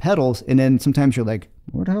cables and some pedals, and then sometimes you're like,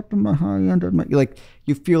 what happened to my high end?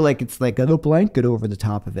 You feel like it's like a blanket over the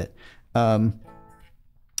top of it. That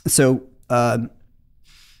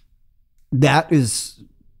is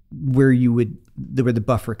where where the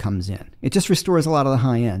buffer comes in. It just restores a lot of the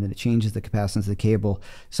high end, and it changes the capacitance of the cable,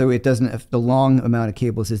 so it doesn't. The long amount of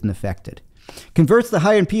cables isn't affected. Converts the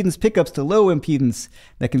high impedance pickups to low impedance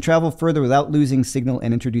that can travel further without losing signal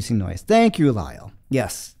and introducing noise. Thank you, Lyle.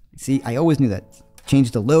 Yes. See, I always knew that.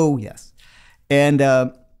 Change to low, yes. And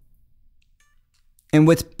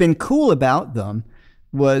what's been cool about them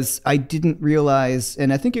was I didn't realize,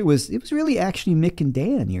 and I think it was really actually Mick and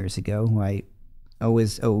Dan years ago, who I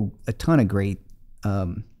always owe a ton of great,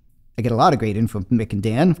 I get a lot of great info from Mick and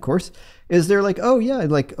Dan, of course, is they're like, oh yeah, I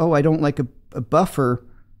don't like a buffer.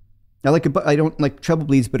 I don't like treble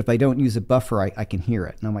bleeds, but if I don't use a buffer, I can hear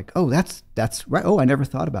it. And I'm like, oh, that's right. Oh, I never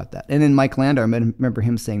thought about that. And then Mike Landau, I remember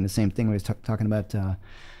him saying the same thing when he was talking about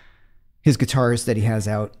his guitars that he has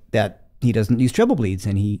out, that he doesn't use treble bleeds,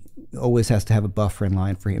 and he always has to have a buffer in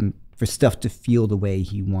line for him, for stuff to feel the way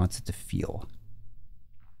he wants it to feel.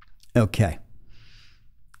 Okay.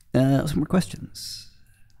 Some more questions.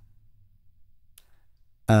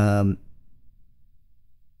 Have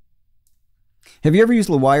you ever used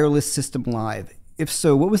a wireless system live? If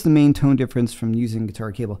so, what was the main tone difference from using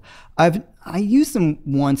guitar cable? I used them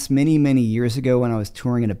once many, many years ago when I was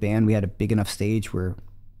touring in a band. We had a big enough stage where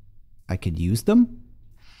I could use them.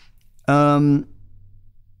 I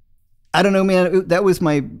don't know, man. That was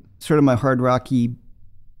my hard rocky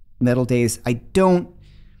metal days. I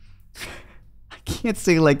can't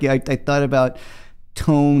say like I thought about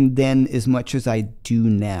tone then as much as I do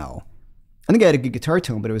now. I think I had a good guitar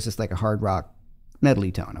tone, but it was just like a hard rock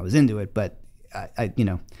metal-y tone. I was into it, but I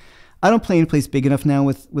don't play in a place big enough now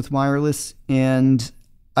with wireless, and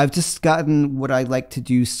I've just gotten what I like to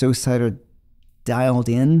do so dialed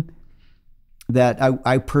in that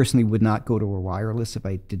I personally would not go to a wireless if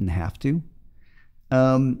I didn't have to.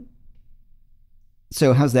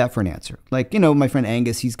 So how's that for an answer? Like, my friend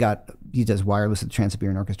Angus, he's got he does wireless at the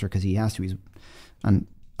Trans-Siberian Orchestra because he has to. He's on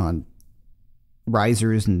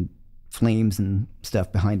risers and flames and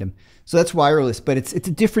stuff behind him. So that's wireless, but it's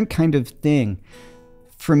a different kind of thing.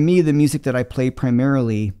 For me, the music that I play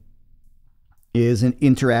primarily is an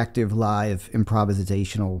interactive, live,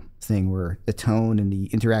 improvisational thing where the tone and the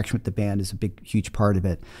interaction with the band is a big, huge part of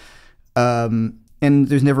it. And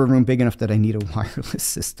there's never a room big enough that I need a wireless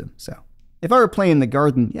system. So if I were playing the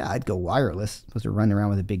Garden, yeah, I'd go wireless. Supposed to run around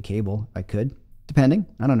with a big cable. I could, depending.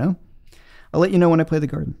 I don't know. I'll let you know when I play the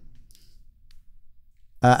Garden.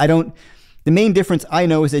 The main difference I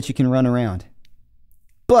know is that you can run around.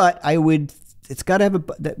 But it's got to have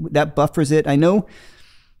that buffers it. I know,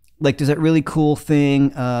 like, there's that really cool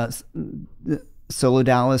thing,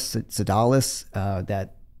 Sodalis,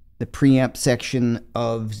 that the preamp section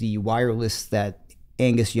of the wireless that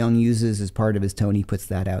Angus Young uses as part of his tone, he puts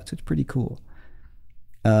that out. So it's pretty cool.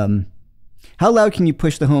 How loud can you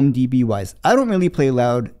push the home dB wise? I don't really play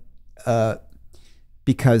loud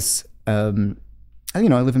because, I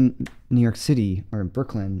live in New York City or in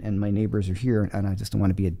Brooklyn and my neighbors are here and I just don't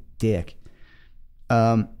want to be a dick.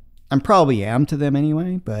 I probably am to them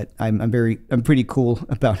anyway, but I'm pretty cool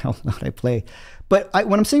about how loud I play. But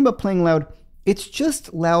when I'm saying about playing loud, it's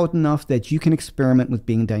just loud enough that you can experiment with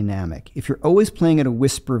being dynamic. If you're always playing at a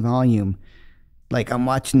whisper volume, like I'm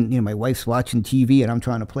watching, my wife's watching TV and I'm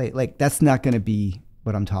trying to play, like that's not going to be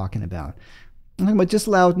what I'm talking about. I'm talking about just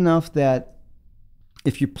loud enough that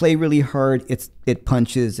if you play really hard, it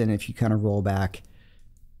punches, and if you kind of roll back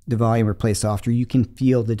the volume or play softer, you can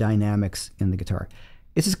feel the dynamics in the guitar.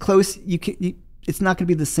 It's as close, it's not going to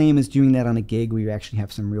be the same as doing that on a gig where you actually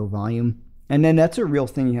have some real volume. And then that's a real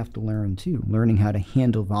thing you have to learn too. Learning how to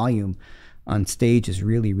handle volume on stage is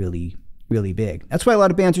really, really, really big. That's why a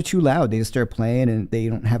lot of bands are too loud. They just start playing and they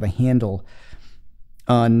don't have a handle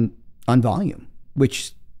on volume,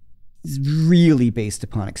 which is really based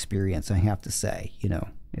upon experience, I have to say,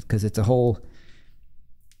 because it's a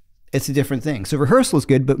different thing. So rehearsal is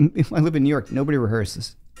good, but if I live in New York, nobody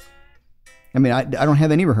rehearses. I mean, I don't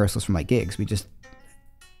have any rehearsals for my gigs. We just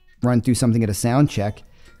run through something at a sound check.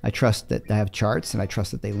 I trust that I have charts and I trust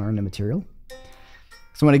that they learn the material.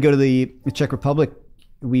 So when I go to the Czech Republic,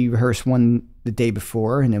 we rehearse one the day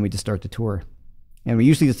before and then we just start the tour. And we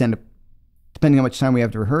usually just end up, depending on how much time we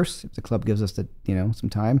have to rehearse, if the club gives us some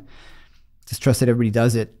time, just trust that everybody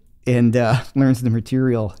does it and learns the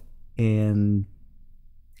material. And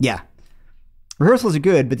yeah, rehearsals are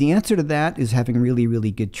good, but the answer to that is having really, really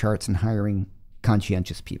good charts and hiring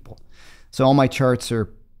conscientious people. So all my charts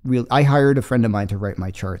are real. I hired a friend of mine to write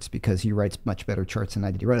my charts because he writes much better charts than I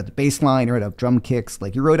did. He wrote out the bass line, he wrote out drum kicks,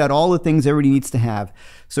 like he wrote out all the things everybody needs to have.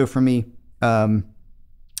 So for me,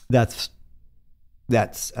 that's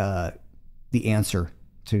the answer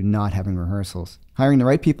to not having rehearsals. Hiring the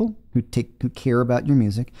right people who care about your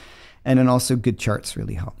music, and then also good charts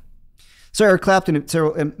really help. So Eric Clapton at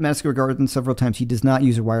Madison Square Garden several times, he does not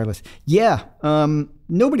use a wireless. Yeah,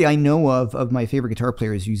 nobody I know of my favorite guitar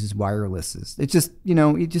players uses wirelesses. It's just,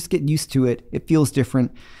 you just get used to it. It feels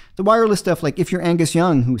different. The wireless stuff, like if you're Angus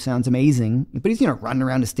Young, who sounds amazing, but he's, running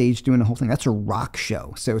around the stage doing the whole thing, that's a rock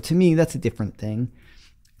show. So to me, that's a different thing,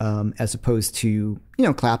 as opposed to,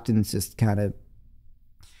 Clapton's just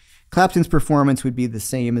Clapton's performance would be the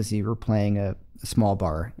same as if you were playing a small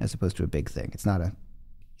bar as opposed to a big thing. He's not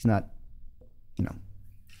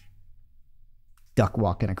duck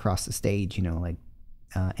walking across the stage, like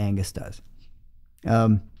Angus does.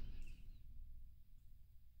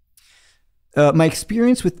 My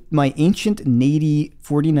experience with my ancient Nady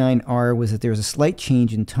 49R was that there was a slight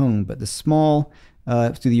change in tone, but the small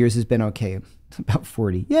through the years has been okay. About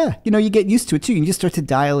 40. Yeah, you get used to it too. You just start to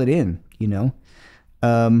dial it in,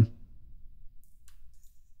 I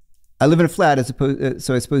live in a flat,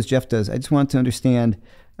 so I suppose Jeff does. I just want to understand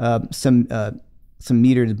some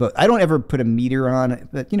meters, but I don't ever put a meter on it.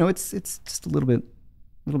 But it's just a little bit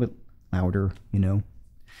louder.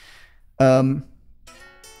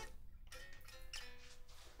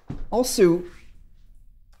 Also,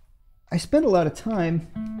 I spend a lot of time.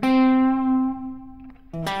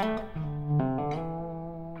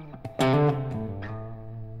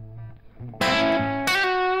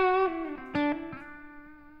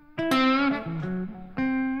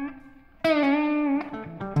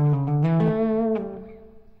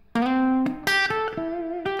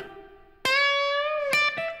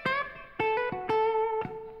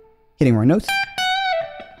 Hitting more notes.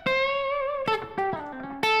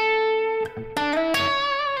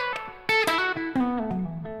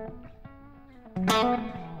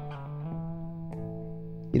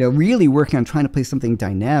 Really working on trying to play something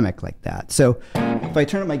dynamic like that. So if I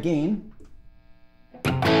turn up my gain,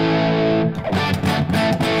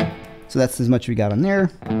 So that's as much we got on there.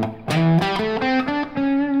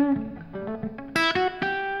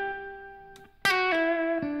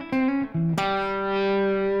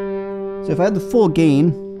 So if I had the full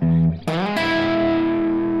gain,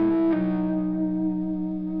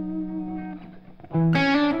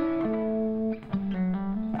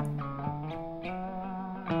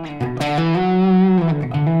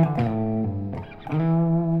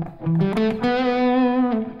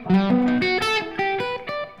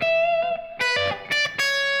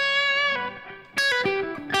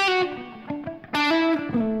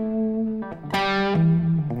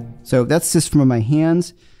 so that's just from my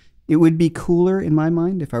hands. It would be cooler in my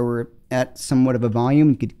mind if I were at somewhat of a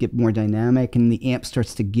volume. You could get more dynamic and the amp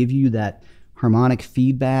starts to give you that harmonic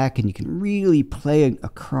feedback and you can really play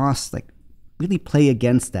across, like really play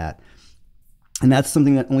against that. And that's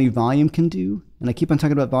something that only volume can do. And I keep on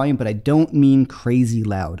talking about volume, but I don't mean crazy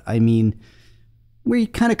loud. I mean where you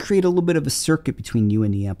kind of create a little bit of a circuit between you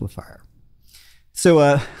and the amplifier.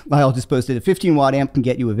 So Lyle just posted, a 15-watt amp can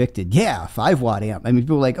get you evicted. Yeah, 5-watt amp. I mean,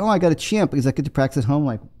 people are like, oh, I got a champ because I get to practice at home.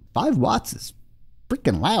 Like, 5 watts is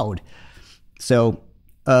freaking loud. So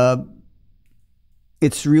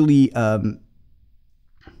it's really,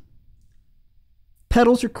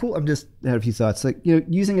 pedals are cool. I've just had a few thoughts. Like, you know,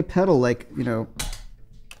 using a pedal, like, you know,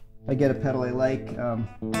 I get a pedal I like.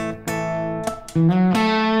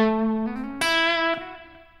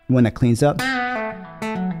 One that cleans up.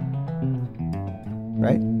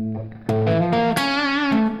 Right?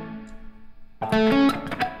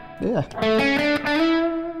 Yeah.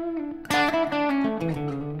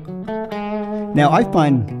 Now I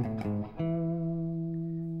find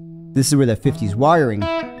this is where that 50s wiring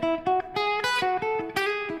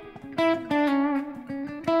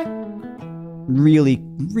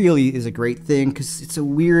really is a great thing, because it's a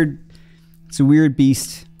weird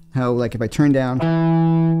beast how, like, if I turn down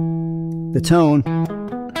the tone,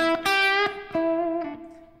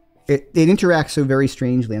 it interacts so very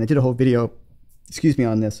strangely. And I did a whole video, excuse me,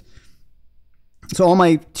 on this. So all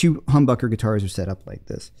my 2 humbucker guitars are set up like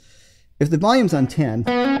this. If the volume's on 10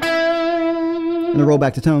 and I roll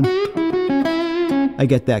back to tone, I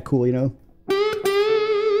get that cool, you know?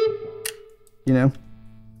 You know?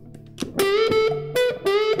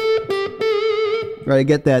 Right, I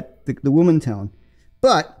get that, the woman tone.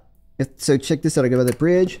 But, so check this out, I go to the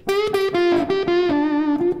bridge.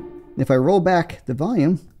 If I roll back the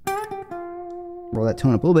volume, roll that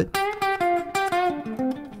tone up a little bit,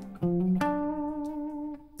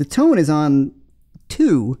 the tone is on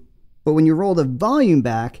 2, but when you roll the volume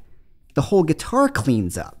back, the whole guitar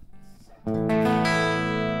cleans up.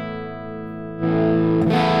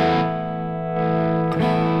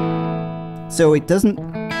 So it doesn't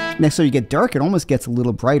necessarily get dark, it almost gets a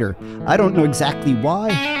little brighter. I don't know exactly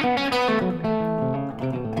why,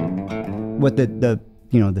 what the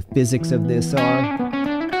you know, the physics of this are.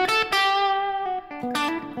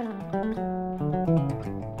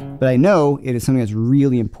 But I know it is something that's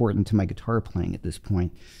really important to my guitar playing at this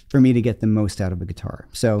point for me to get the most out of a guitar.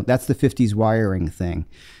 So that's the 50s wiring thing.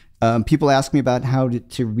 People ask me about how to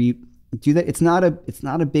do that. It's not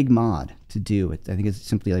a big mod to do it. I think it's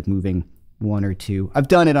simply like moving 1 or 2. I've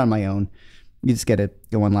done it on my own. You just got to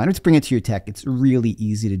go online or just bring it to your tech. It's really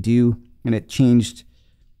easy to do, and it changed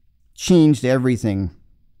everything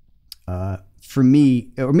for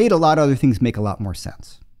me, or made a lot of other things make a lot more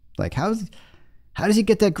sense. Like how does he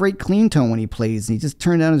get that great clean tone when he plays and he just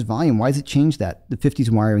turned down his volume? Why does it change that? The 50s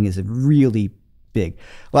wiring is really big.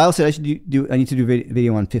 Lyle said I should I need to do a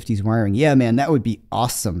video on 50s wiring. Yeah, man, that would be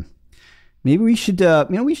awesome. Maybe we should,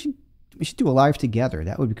 we should do a live together.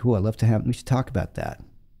 That would be cool. I'd love to have, we should talk about that.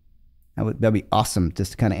 That'd be awesome,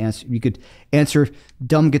 just to kind of answer, you could answer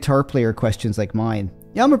dumb guitar player questions like mine.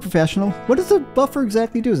 Yeah, I'm a professional. What does the buffer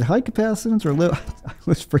exactly do? Is it high capacitance or low? I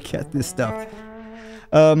always forget this stuff.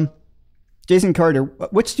 Jason Carter,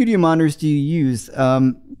 what studio monitors do you use? Is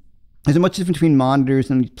there much difference between monitors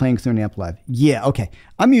and playing through an amp live? Yeah, okay.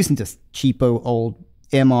 I'm using just cheapo old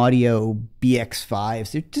M Audio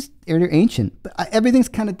BX5s. They're ancient, but everything's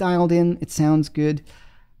kind of dialed in. It sounds good.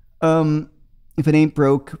 If it ain't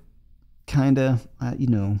broke, kind of, you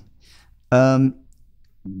know.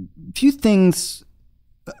 Few things.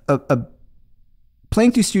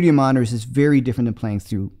 Playing through studio monitors is very different than playing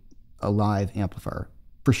through a live amplifier,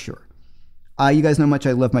 for sure. You guys know how much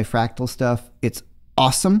I love my Fractal stuff. It's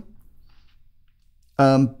awesome,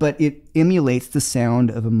 but it emulates the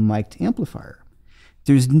sound of a mic'd amplifier.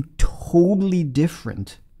 There's totally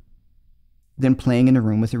different than playing in a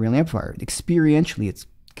room with a real amplifier. Experientially, it's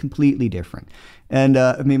completely different. And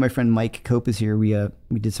me and my friend Mike Cope is here. We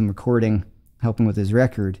did some recording, helping with his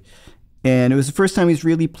record, And it was the first time he's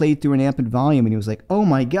really played through an amp and volume, and he was like, "Oh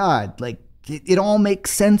my God, like it all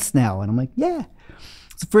makes sense now." And I'm like, "Yeah."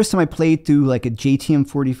 It's the first time I played through like a JTM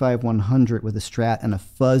 45-100 with a Strat and a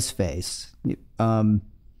fuzz face.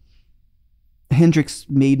 Hendrix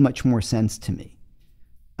made much more sense to me.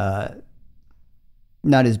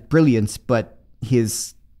 Not his brilliance, but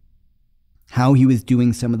how he was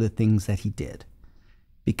doing some of the things that he did.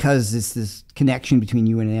 Because it's this connection between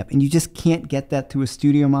you and an amp, and you just can't get that through a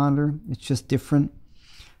studio monitor. It's just different.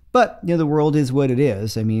 But the world is what it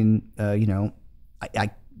is. I mean,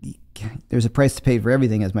 there's a price to pay for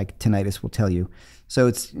everything, as my tinnitus will tell you. So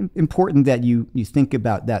it's important that you think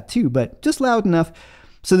about that too, but just loud enough.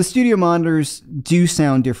 So the studio monitors do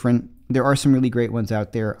sound different. There are some really great ones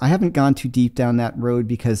out there. I haven't gone too deep down that road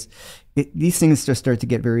because these things just start to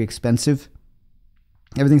get very expensive.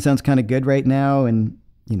 Everything sounds kind of good right now, and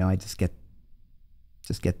I just get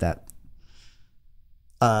that.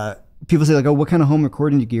 People say like, "Oh, what kind of home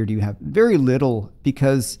recording gear do you have?" Very little,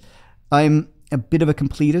 because I'm a bit of a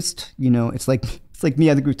completist. It's like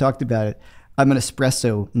me. I think we've talked about it. I'm an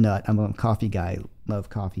espresso nut. I'm a coffee guy. Love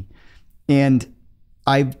coffee, and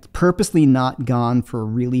I've purposely not gone for a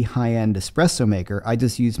really high-end espresso maker. I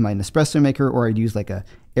just use my Nespresso maker, or I'd use like a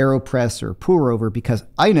AeroPress or pour over, because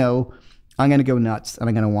I know I'm going to go nuts and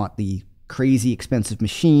I'm going to want the crazy expensive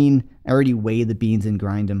machine. I already weigh the beans and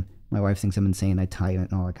grind them. My wife thinks I'm insane. I tie it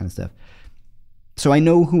and all that kind of stuff. So I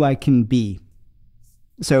know who I can be.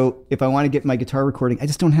 So if I want to get my guitar recording, I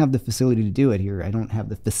just don't have the facility to do it here. I don't have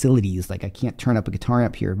the facilities. Like I can't turn up a guitar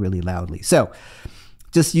amp here really loudly. So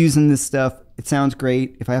just using this stuff, it sounds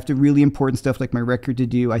great. If I have to really important stuff like my record to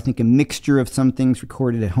do, I think a mixture of some things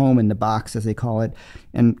recorded at home in the box, as they call it,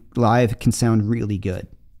 and live can sound really good.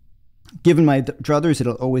 Given my druthers,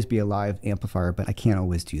 it'll always be a live amplifier, but I can't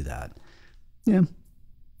always do that. Yeah.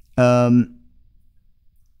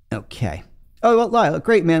 Okay. Oh, well, Lyle,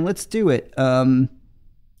 great, man. Let's do it.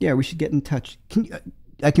 Yeah, we should get in touch.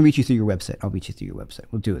 I can reach you through your website. I'll reach you through your website.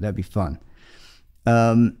 We'll do it. That'd be fun.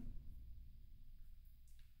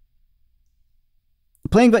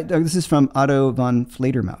 This is from Otto von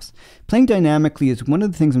Fledermaus. Playing dynamically is one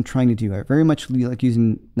of the things I'm trying to do. I very much like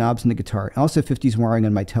using knobs in the guitar. I also have 50s wiring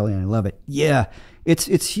on my Tele, and I love it. Yeah,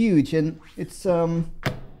 it's huge, and it's let's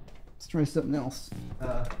try something else.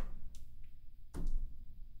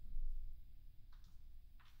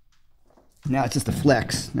 Now it's just a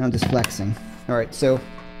flex. Now I'm just flexing. All right, so.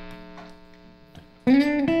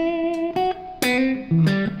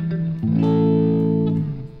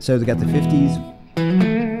 So they got the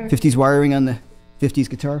 50s wiring on the 50s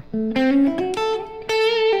guitar.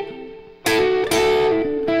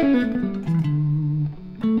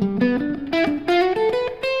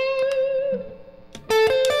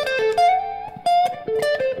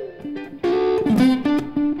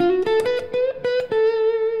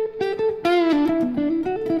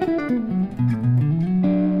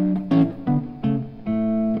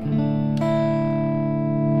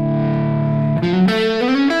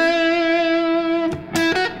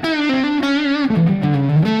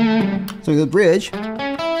 So the bridge.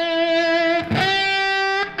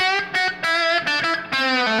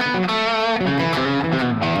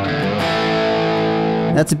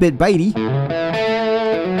 That's a bit bitey.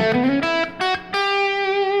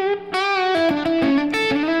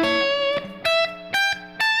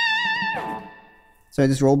 So I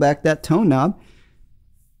just roll back that tone knob,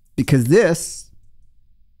 because this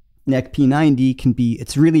neck P90 can be,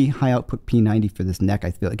 it's really high output P90 for this neck.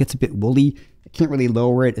 I feel it gets a bit woolly. I can't really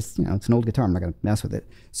lower it. It's, it's an old guitar. I'm not going to mess with it.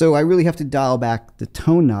 So I really have to dial back the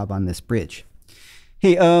tone knob on this bridge.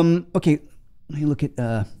 Hey, okay. Let me look at,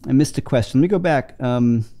 I missed a question. Let me go back.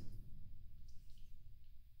 Who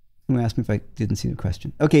asked me if I didn't see the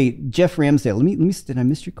question? Okay, Jeff Ramsdale. Let me, did I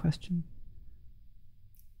miss your question?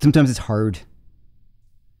 Sometimes it's hard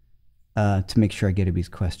to make sure I get these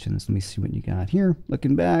questions. Let me see what you got here.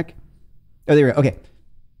 Looking back. Oh, there we go. Okay.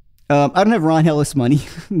 I don't have Ron Ellis money.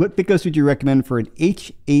 What pickups would you recommend for an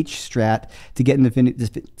HH Strat to get in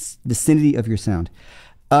the vicinity of your sound?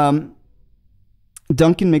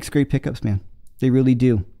 Duncan makes great pickups, man. They really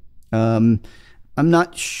do. I'm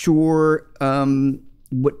not sure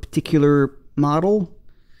what particular model.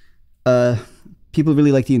 People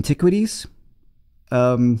really like the Antiquities.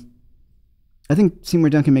 I think Seymour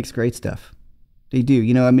Duncan makes great stuff. They do.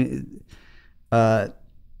 I mean,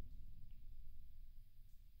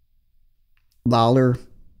 Lawler, a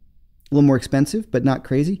little more expensive, but not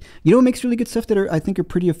crazy. What makes really good stuff that I think are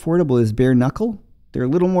pretty affordable is Bare Knuckle. They're a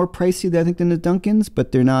little more pricey, I think, than the Duncans,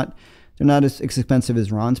 but they're not as expensive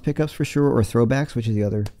as Ron's pickups for sure, or Throwbacks, which is the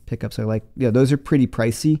other pickups I like. Yeah, those are pretty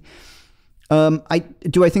pricey.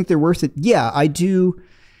 I think they're worth it? Yeah, I do.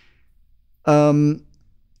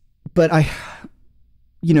 But I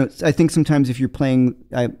think sometimes if you're playing,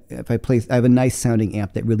 I have a nice sounding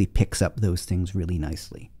amp that really picks up those things really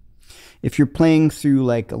nicely. If you're playing through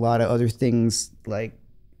like a lot of other things, like,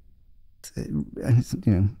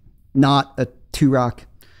 not a Two-Rock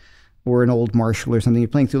or an old Marshall or something, you're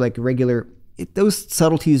playing through like a regular, those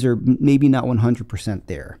subtleties are maybe not 100%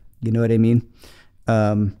 there. You know what I mean?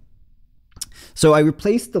 So I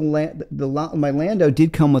replaced my Landau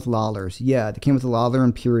did come with Lollar's. Yeah, it came with the Lollar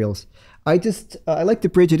Imperials. I like the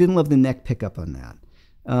bridge. I didn't love the neck pickup on that.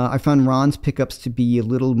 I found Ron's pickups to be a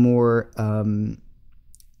little more, have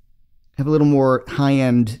a little more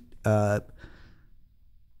high-end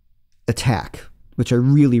attack, which I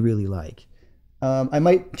really, really like. I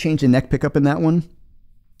might change the neck pickup in that one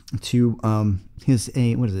to what is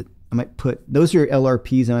it? I might put, those are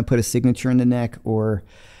LRPs, and I might put a signature in the neck or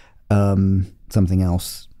something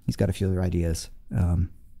else. He's got a few other ideas.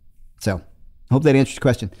 So I hope that answers your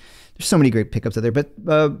question. There's so many great pickups out there, but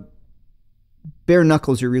bare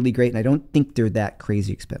knuckles are really great, and I don't think they're that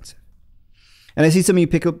crazy expensive. And I see some of you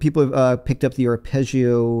people have picked up the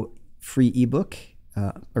Arpeggio free ebook,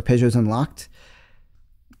 Arpeggio's Unlocked.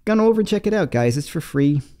 Gone over and check it out, guys. It's for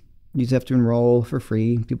free. You just have to enroll for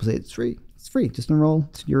free. People say it's free. It's free. Just enroll.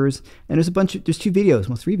 It's yours. And there's there's 2 videos,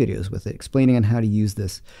 well, 3 videos with it explaining on how to use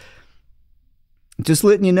this. Just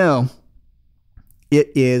letting you know,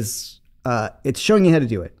 it's showing you how to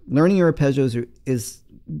do it. Learning your arpeggios is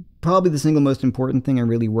probably the single most important thing I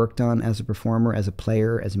really worked on as a performer, as a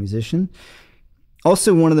player, as a musician.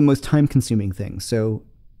 Also one of the most time-consuming things. So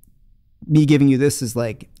me giving you this is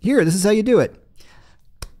like, here, this is how you do it.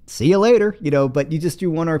 See you later, but you just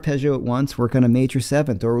do one arpeggio at once, work on a major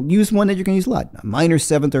 7th, or use one that you're going to use a lot, a minor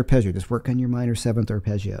 7th arpeggio. Just work on your minor 7th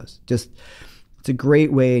arpeggios. It's a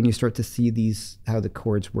great way, and you start to see how the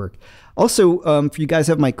chords work. Also, for you guys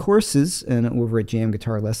who have my courses and over at Jam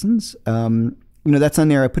Guitar Lessons, that's on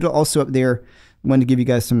there. I put it also up there. I wanted to give you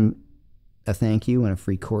guys a thank you and a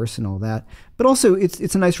free course and all that. But also,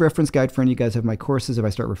 it's a nice reference guide for any of you guys who have my courses. If I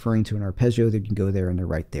start referring to an arpeggio, they can go there and they're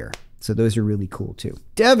right there. So those are really cool too.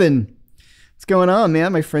 Devin, what's going on,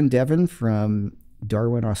 man? My friend Devin from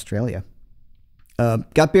Darwin, Australia.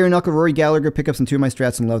 Got bare knuckle Rory Gallagher pickups and 2 of my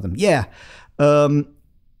Strats and love them. Yeah.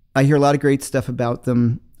 I hear a lot of great stuff about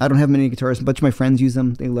them. I don't have many guitars. A bunch of my friends use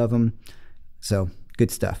them. They love them. So good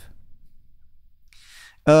stuff.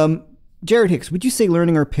 Jared Hicks, would you say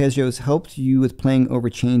learning arpeggios helped you with playing over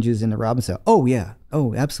changes in the Robin style? Oh, yeah.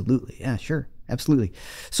 Oh, absolutely. Yeah, sure. Absolutely.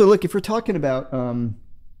 So look, if we're talking about, an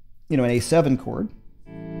A7 chord,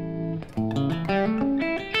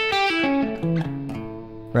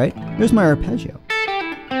 right? There's my arpeggio.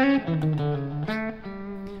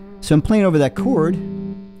 So I'm playing over that chord.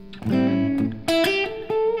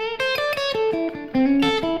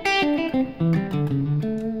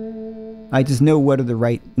 I just know what are the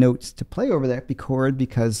right notes to play over that chord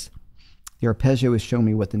because the arpeggio is showing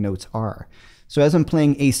me what the notes are. So as I'm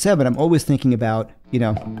playing A7, I'm always thinking about,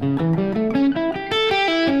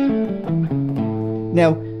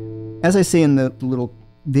 Now, as I say in the little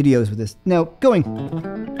videos with this, now going,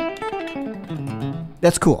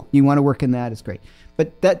 that's cool. You want to work in that, it's great.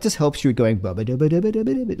 But that just helps you going,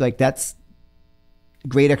 like that's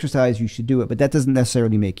great exercise, you should do it, but that doesn't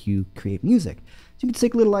necessarily make you create music. So you can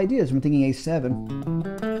take little ideas. I'm thinking A7,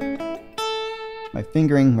 my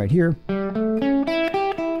fingering right here.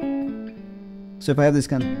 So if I have this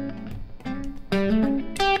kind of,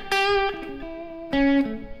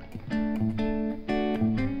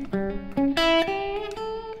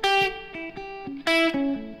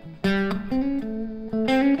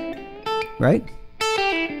 right?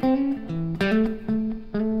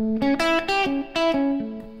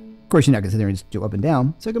 Of course, you're not going to sit there and just do up and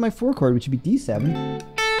down. So I got my 4 chord, which would be D7.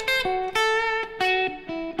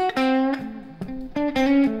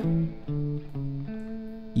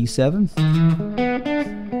 E7.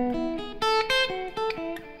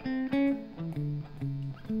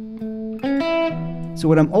 So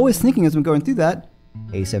what I'm always thinking as I'm going through that,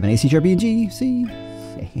 A7, A, C sharp, B, and G, C,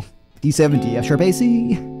 D7, D, F sharp, A,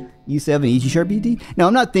 C, E7, E, G sharp, B, D. Now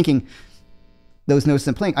I'm not thinking those notes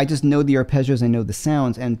I'm playing. I just know the arpeggios, I know the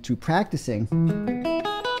sounds, and through practicing,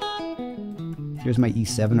 here's my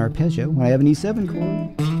E7 arpeggio. When I have an E7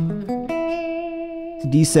 chord, it's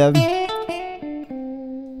D7,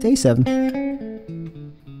 it's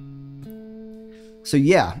A7. So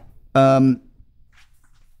yeah, for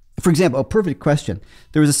example, a perfect question.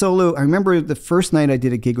 There was a solo, I remember the first night I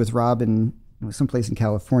did a gig with Rob in someplace in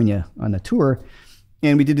California on a tour,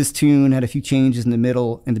 and we did this tune, had a few changes in the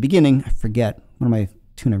middle and the beginning. I forget, one of my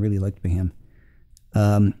tune I really liked by him.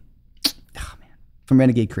 Um, oh man, from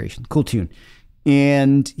Renegade Creation, cool tune.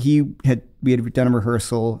 And we had done a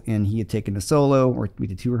rehearsal, and he had taken a solo, or we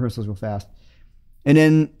did 2 rehearsals real fast. And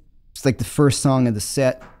then it's like the first song of the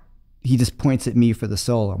set, he just points at me for the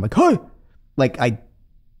solo. I'm like, hey! Like I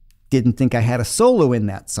didn't think I had a solo in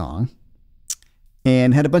that song,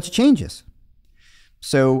 and had a bunch of changes.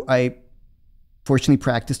 So I fortunately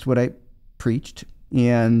practiced what I preached,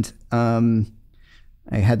 and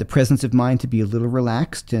I had the presence of mind to be a little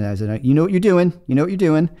relaxed. And I said, you know what you're doing. You know what you're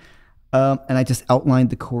doing. And I just outlined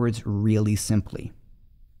the chords really simply.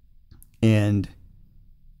 And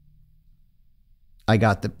I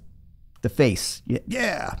got the face.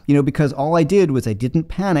 Yeah. You know, because all I did was I didn't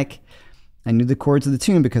panic. I knew the chords of the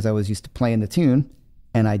tune because I was used to playing the tune.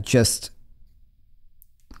 And I just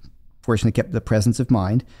fortunately kept the presence of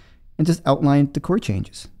mind and just outlined the chord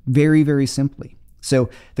changes very, very simply. So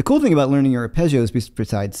the cool thing about learning your arpeggios,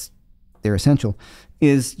 besides they're essential,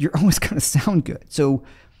 is you're always going to sound good. So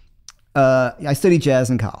I studied jazz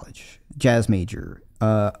in college, jazz major.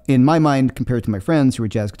 In my mind, compared to my friends who were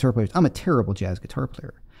jazz guitar players, I'm a terrible jazz guitar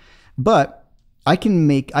player. But I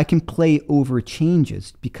can play over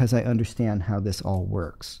changes because I understand how this all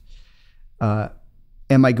works.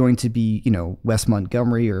 Am I going to be, Wes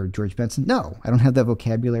Montgomery or George Benson? No, I don't have that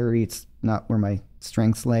vocabulary. It's not where my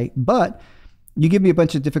strengths lay. But you give me a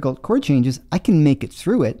bunch of difficult chord changes, I can make it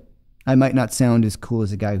through it. I might not sound as cool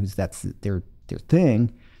as a guy that's their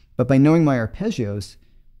thing, but by knowing my arpeggios,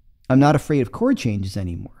 I'm not afraid of chord changes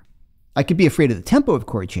anymore. I could be afraid of the tempo of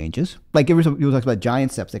chord changes. Like people talk about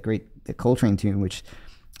Giant Steps, that Coltrane tune, which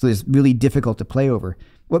is really difficult to play over.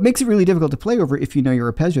 What makes it really difficult to play over, if you know your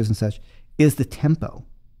arpeggios and such, is the tempo,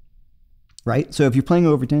 right? So if you're playing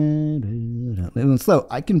over slow,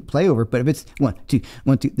 I can play over, but if it's 1, 2,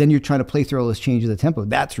 1, 2, then you're trying to play through all those changes of the tempo.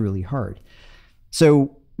 That's really hard.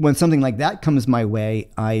 So when something like that comes my way,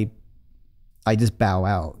 I just bow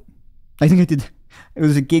out. I think I did. It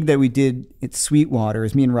was a gig that we did at Sweetwater. It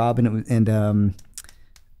was me and Robin,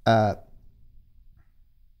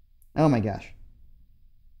 oh my gosh,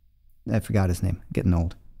 I forgot his name. I'm getting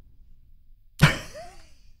old.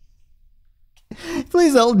 He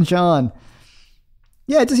plays Elton John.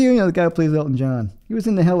 Yeah, just the guy who plays Elton John. He was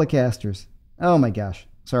in the Hellecasters. Oh my gosh.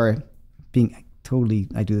 Sorry.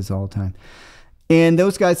 I do this all the time. And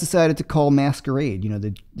those guys decided to call Masquerade,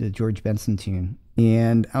 the George Benson tune.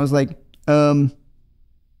 And I was like, no,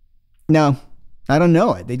 I don't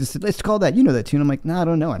know it. They just said, let's call that, that tune. I'm like, no, I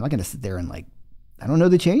don't know. I'm not going to sit there and I don't know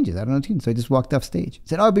the changes. I don't know the tune. So I just walked off stage. I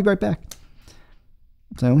said, I'll be right back.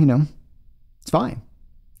 So, it's fine.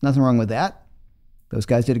 Nothing wrong with that. Those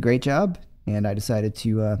guys did a great job, and I decided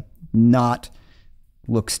to not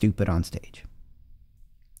look stupid on stage.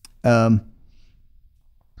 Okay.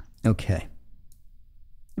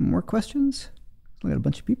 Any more questions? We got a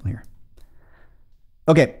bunch of people here.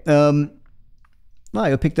 Okay.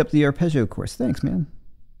 I picked up the arpeggio course. Thanks, man.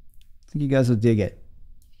 I think you guys will dig it.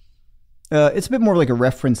 It's a bit more like a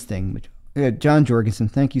reference thing. John Jorgensen,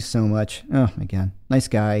 thank you so much. Oh my God, nice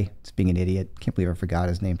guy. Just being an idiot. Can't believe I forgot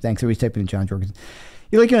his name. Thanks. Everybody's typing in John Jorgensen.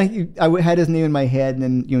 I had his name in my head, and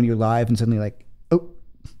then you're live, and suddenly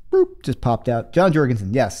boop, just popped out. John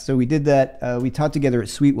Jorgensen. Yes. So we did that. We taught together at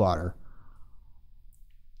Sweetwater.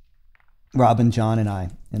 Robin, John, and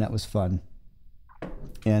I, and that was fun.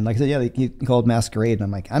 And like I said, he called Masquerade, and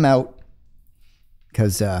I'm like, I'm out,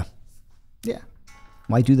 because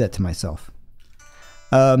why do that to myself?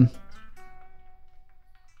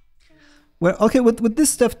 Well, okay, with this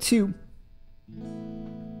stuff too,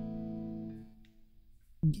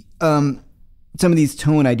 some of these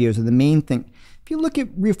tone ideas are the main thing.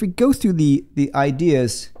 If we go through the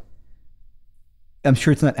ideas, I'm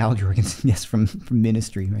sure it's not Al Jorgensen, yes, from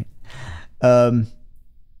Ministry, right?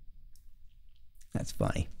 That's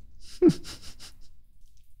funny.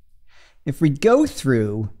 If we go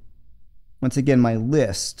through, once again, my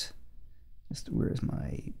list, where's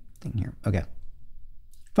my thing here? Okay.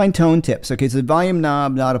 Find tone tips. Okay, so volume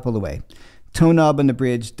knob, not up all the way. Tone knob on the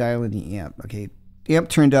bridge, dial in the amp. Okay, amp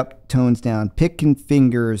turned up, tones down, pick and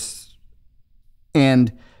fingers,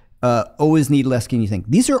 and always need less than you think.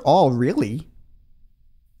 These are all really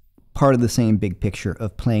part of the same big picture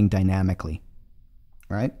of playing dynamically,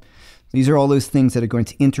 right? These are all those things that are going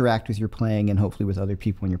to interact with your playing and hopefully with other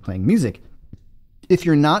people when you're playing music. If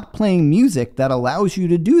you're not playing music that allows you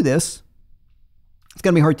to do this, it's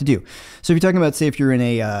going to be hard to do. So if you're talking about, say, if you're in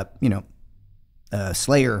a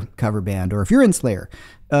Slayer cover band, or if you're in Slayer,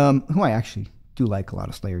 who I actually do like a lot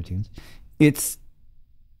of Slayer tunes, it's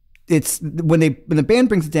when the band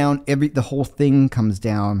brings it down, the whole thing comes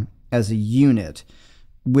down as a unit.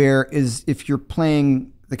 Whereas if you're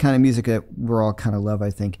playing the kind of music that we're all kind of love, I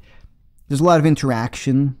think. There's a lot of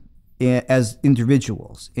interaction as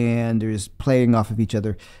individuals, and there's playing off of each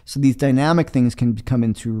other. So these dynamic things can come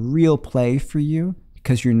into real play for you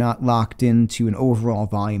because you're not locked into an overall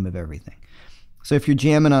volume of everything. So if you're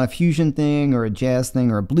jamming on a fusion thing or a jazz thing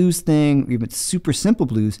or a blues thing, or even super simple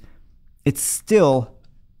blues, it's still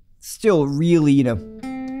really, you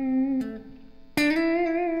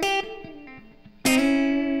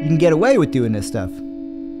can get away with doing this stuff.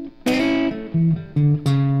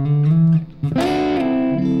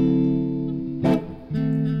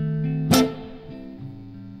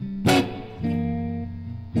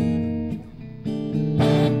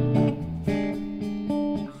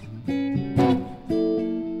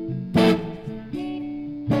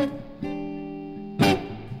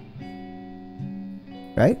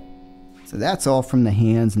 Right? So that's all from the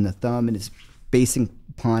hands and the thumb, and it's basing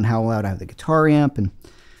upon how loud I have the guitar amp, and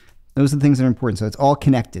those are the things that are important. So it's all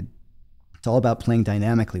connected. It's all about playing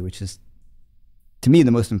dynamically, which is, to me,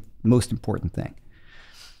 the most important thing.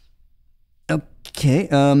 Okay.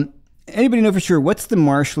 Anybody know for sure what's the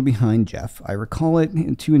Marshall behind Jeff? I recall it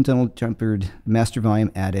in 2 internal jumpered, master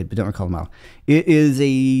volume added, but don't recall the model. It's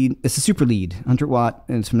a super lead, 100 watt,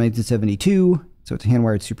 and it's from 1972. So it's a hand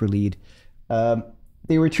wired super lead.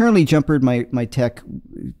 They were eternally jumpered. My tech,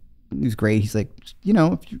 who's great. He's like, you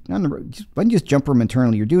know, if you're on the road, why don't you just jumper them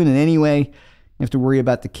internally? You're doing it anyway. You have to worry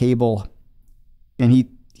about the cable. And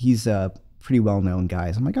he's a pretty well-known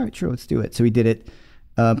guy. So I'm like, all right, sure, let's do it. So he did it.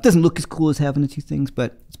 It doesn't look as cool as having the 2 things,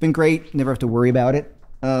 but it's been great. Never have to worry about it.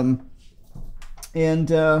 And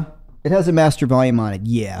it has a master volume on it.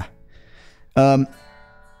 Yeah.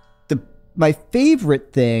 My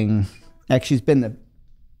favorite thing actually has been the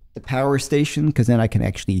power station, because then I can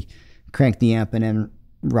actually crank the amp and then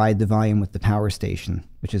ride the volume with the power station,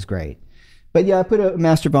 which is great. But yeah, I put a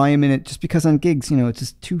master volume in it just because on gigs, you know, it's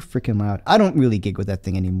just too freaking loud. I don't really gig with that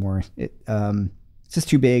thing anymore. It's just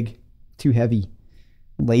too big, too heavy,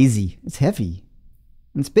 lazy. It's heavy.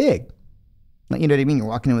 And it's big. Like, you know what I mean? You're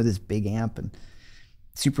walking in with this big amp, and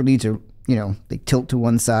super leads are, you know, they tilt to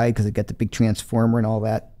one side because they got the big transformer and all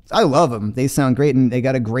that. I love them. They sound great, and they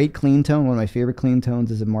got a great clean tone. One of my favorite clean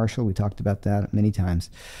tones is a Marshall. We talked about that many times.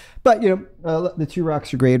 But, you know, the 2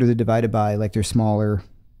 rocks are great, or they're divided by, like, they're smaller.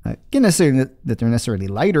 Can't necessarily that they're necessarily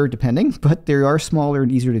lighter, depending, but they are smaller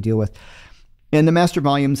and easier to deal with. And the master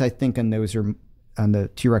volumes, I think, on those are, on the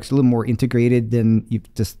 2 rocks, a little more integrated than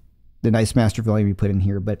just the nice master volume you put in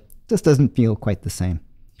here, but just doesn't feel quite the same.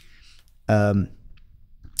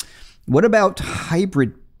 What about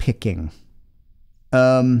hybrid picking?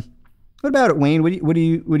 What about it, Wayne? What do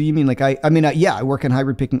you mean? Like, I mean, yeah, I work on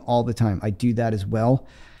hybrid picking all the time. I do that as well.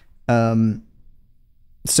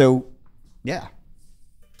 So yeah.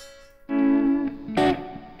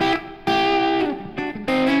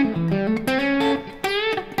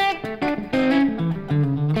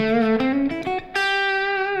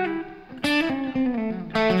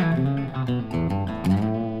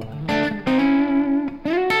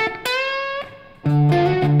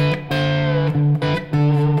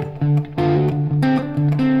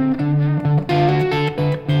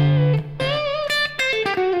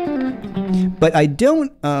 But I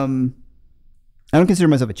don't consider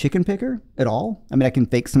myself a chicken picker at all. I mean, I can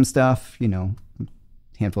fake some stuff, you know, a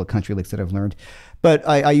handful of country licks that I've learned, but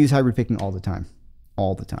I use hybrid picking all the time,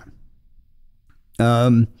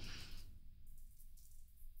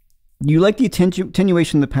 You like the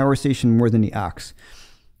attenuation of the power station more than the aux.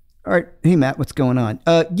 All right. Hey, Matt, what's going on?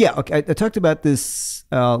 Yeah, okay. I talked about this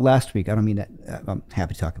last week. I don't mean that. I'm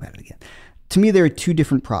happy to talk about it again. To me, there are 2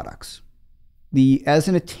 different products. As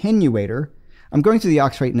an attenuator, I'm going through the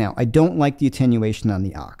aux right now. I don't like the attenuation on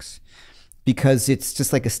the aux because it's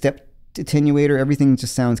just like a step attenuator. Everything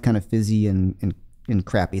just sounds kind of fizzy and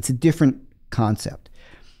crappy. It's a different concept.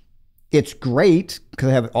 It's great because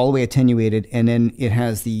I have it all the way attenuated, and then it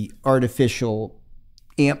has the artificial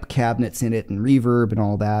amp cabinets in it and reverb and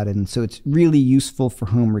all that. And so it's really useful for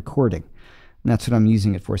home recording. And that's what I'm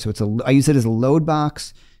using it for. So I use it as a load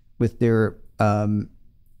box with their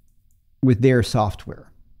software.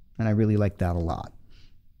 And I really like that a lot.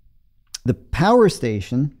 The power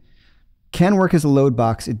station can work as a load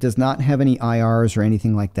box. It does not have any IRs or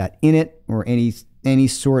anything like that in it, or any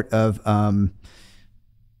sort of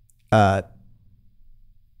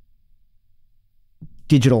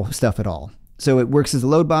digital stuff at all. So it works as a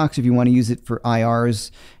load box. If you want to use it for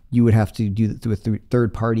IRs, you would have to do it with a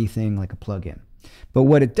third-party thing like a plug-in. But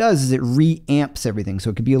what it does is it reamps everything.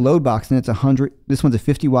 So it could be a load box, and it's 100. This one's a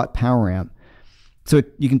 50-watt power amp. So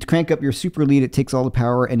you can crank up your super lead. It takes all the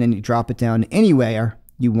power, and then you drop it down anywhere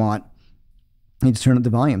you want. You just turn up the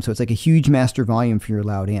volume. So it's like a huge master volume for your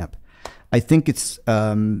loud amp. I think it's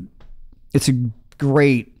a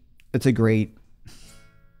great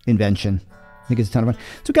invention. I think it's a ton of fun.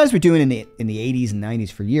 So guys were doing in the 80s and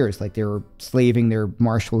 90s for years. Like they were slaving their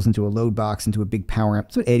Marshalls into a load box, into a big power amp.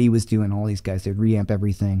 That's what Eddie was doing. All these guys, they'd reamp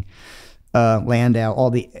everything. Landau, all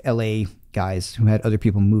the LA guys who had other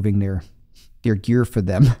people moving their gear for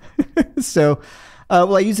them. So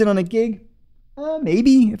will I use it on a gig?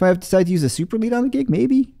 Maybe. If I decide to use a super lead on the gig,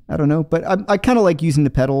 maybe. I don't know. But I kind of like using the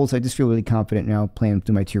pedals. I just feel really confident now playing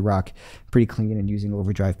through my Two-Rock pretty clean and using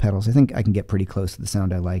overdrive pedals. I think I can get pretty close to the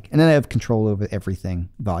sound I like. And then I have control over everything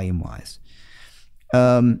volume-wise.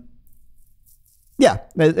 Yeah,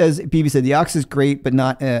 as BB said, the aux is great, but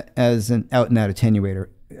not as an out-and-out attenuator.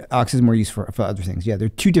 Aux is more used for other things. Yeah, they're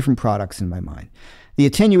two different products in my mind. The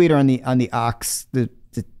attenuator on the aux, the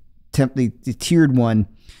tiered one,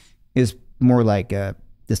 is more like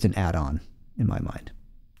just an add-on in my mind.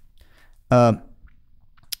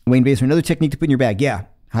 Wayne Baser, another technique to put in your bag. Yeah,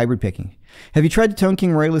 hybrid picking. Have you tried the Tone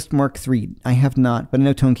King Royalist Mark III? I have not, but I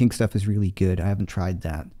know Tone King stuff is really good. I haven't tried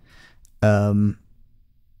that.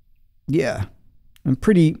 Yeah, I'm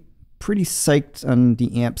pretty psyched on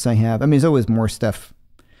the amps I have. I mean, there's always more stuff,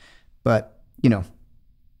 but you know,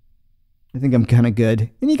 I think I'm kind of good.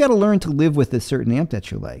 And you got to learn to live with a certain amp that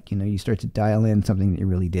you like. You know, you start to dial in something that you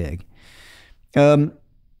really dig.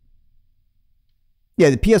 Yeah,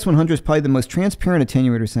 the PS100 is probably the most transparent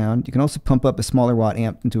attenuator sound. You can also pump up a smaller watt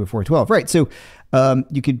amp into a 412. Right, so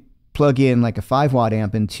you could plug in like a 5-watt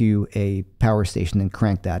amp into a power station and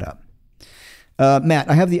crank that up. Matt,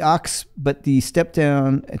 I have the aux, but the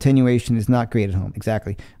step-down attenuation is not great at home.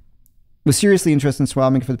 Exactly. Was seriously interested in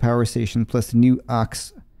swapping for the power station, plus the new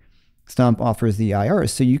aux Stomp offers the IRs.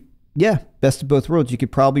 So yeah, best of both worlds. You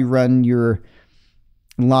could probably run your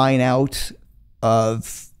line out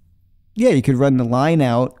of... Yeah, you could run the line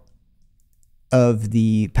out of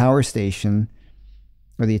the power station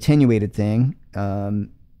or the attenuated thing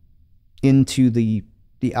into the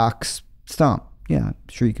aux Stomp. Yeah, I'm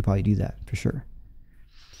sure you could probably do that for sure.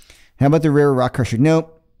 How about the Rare Rock Crusher?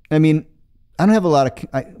 No, I mean, I don't have a lot of...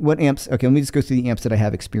 what amps? Okay, let me just go through the amps that I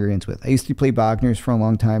have experience with. I used to play Wagner's for a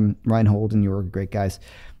long time. Reinhold and Jorg, great guys.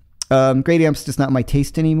 Great amps, just not my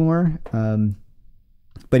taste anymore.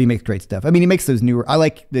 But he makes great stuff. I mean, he makes those newer. I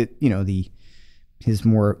like his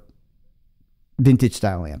more vintage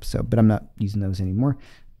style amps. So, but I'm not using those anymore.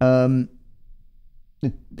 I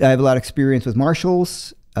have a lot of experience with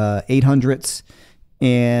Marshalls, 800s,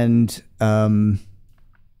 and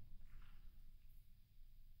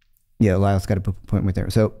yeah, Lyle's got a point right there.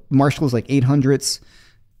 So Marshalls like 800s.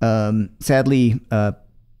 Sadly,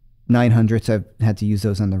 900s. I've had to use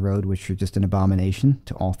those on the road, which are just an abomination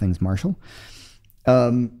to all things Marshall.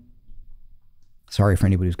 Sorry for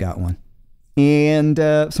anybody who's got one. And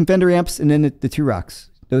some Fender amps, and then the Two-Rocks.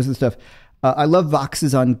 Those are the stuff. I love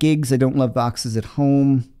Voxes on gigs. I don't love Voxes at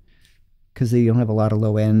home because they don't have a lot of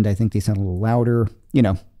low end. I think they sound a little louder. You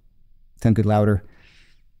know, sound good louder.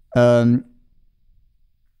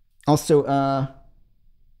 Also,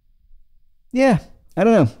 yeah, I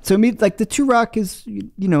don't know. So me, like the Two-Rock is,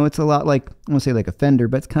 you know, it's a lot like, I want to say like a Fender,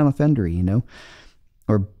 but it's kind of Fendery, you know,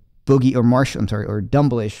 or Boogie or Marshall, I'm sorry, or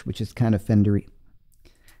Dumblish, which is kind of Fendery.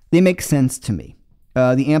 They make sense to me.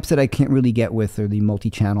 The amps that I can't really get with are the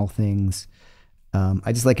multi-channel things.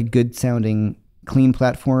 I just like a good sounding, clean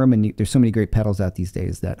platform, and there's so many great pedals out these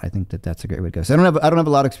days that I think that that's a great way to go. So I don't have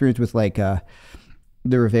a lot of experience with like the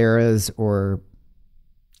Riveras or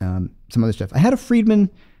some other stuff. I had a Friedman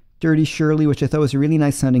Dirty Shirley, which I thought was a really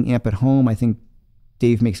nice sounding amp at home. I think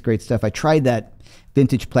Dave makes great stuff. I tried that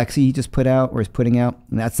vintage Plexi he just put out, or is putting out,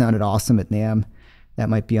 and that sounded awesome at NAMM. That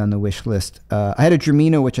might be on the wish list. I had a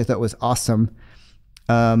Dramino, which I thought was awesome.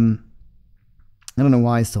 I don't know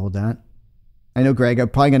why I sold that. I know Greg, I'm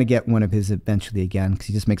probably going to get one of his eventually again, because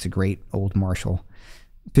he just makes a great old Marshall,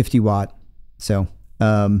 50 watt. So,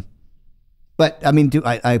 but I mean,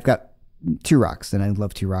 I've got Two-Rocks, and I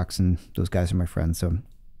love Two-Rocks, and those guys are my friends. So I'm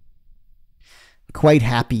quite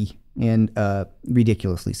happy, and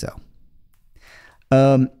ridiculously so.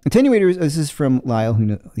 Attenuators, this is from Lyle, who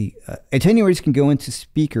knows the attenuators can go into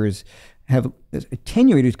speakers,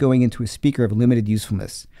 attenuators going into a speaker have limited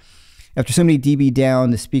usefulness. After so many dB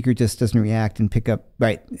down, the speaker just doesn't react and pick up,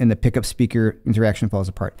 right, and the pickup speaker interaction falls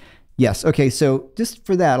apart. Yes, okay, so just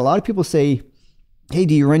for that, a lot of people say, hey,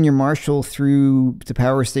 do you run your Marshall through the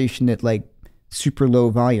power station at like super low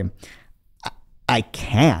volume? I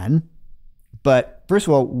can, but first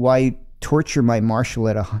of all, why torture my Marshall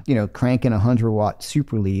at cranking a 100-watt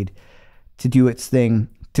super lead to do its thing,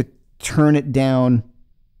 to turn it down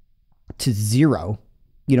to 0,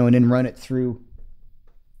 and then run it through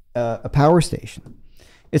a power station.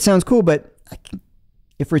 It sounds cool, but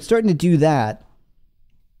if we're starting to do that,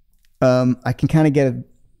 I can kind of get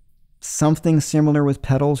something similar with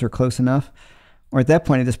pedals or close enough. Or at that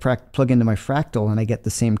point, I just plug into my Fractal and I get the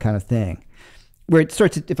same kind of thing. Where it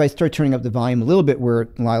starts, if I start turning up the volume a little bit, where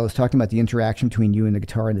Lyle was talking about the interaction between you and the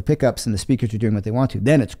guitar and the pickups and the speakers are doing what they want to,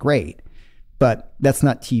 then it's great. But that's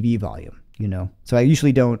not TV volume, you know? So I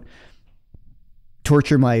usually don't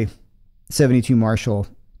torture my 72 Marshall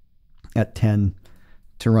at 10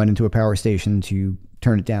 to run into a power station to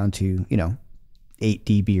turn it down to, you know, 8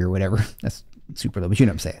 dB or whatever. That's super low, but you know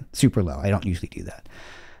what I'm saying. Super low. I don't usually do that.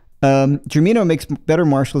 Germino makes better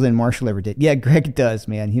Marshall than Marshall ever did. Yeah, Greg does,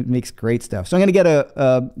 man. He makes great stuff. So I'm going to get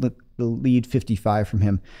the lead 55 from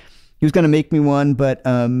him. He was going to make me one, but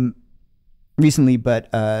recently,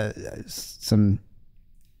 but some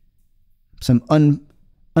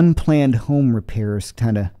unplanned home repairs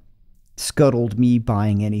kind of scuttled me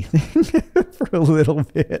buying anything for a little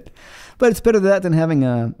bit. But it's better that than having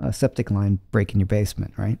a septic line break in your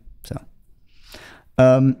basement, right? So.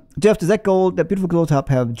 Jeff, does that beautiful gold top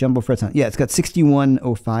have jumbo frets on it? Yeah, it's got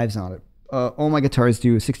 6105s on it. All my guitars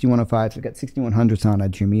do 6105s. I've got 6100s on a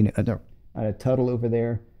Germino, on a Tuttle over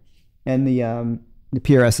there. And the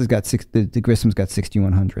PRS has got the Grissom's got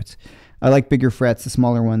 6100s. I like bigger frets. The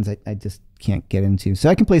smaller ones I just can't get into. So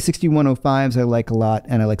I can play 6105s I like a lot,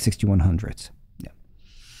 and I like 6100s.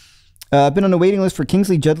 I've been on a waiting list for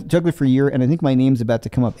Kingsley Juggler for a year, and I think my name's about to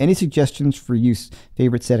come up. Any suggestions for use?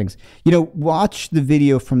 Favorite settings? You know, watch the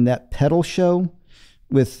video from that pedal show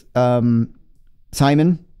with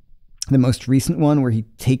Simon, the most recent one, where he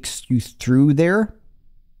takes you through there,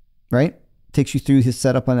 right? Takes you through his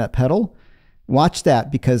setup on that pedal. Watch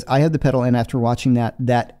that, because I had the pedal, and after watching that,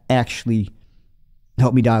 that actually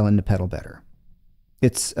helped me dial in the pedal better.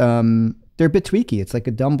 It's they're a bit tweaky. It's like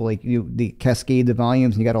a Dumble, like the cascade, the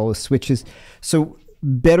volumes, and you got all the switches. So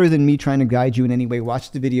better than me trying to guide you in any way. Watch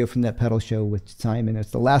the video from that pedal show with Simon. It's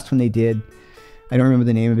the last one they did. I don't remember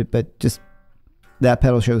the name of it, but just that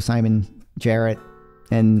pedal show, Simon Jarrett,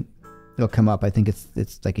 and it'll come up. I think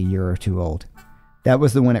it's like a year or two old. That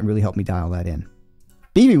was the one that really helped me dial that in.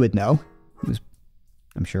 BB would know.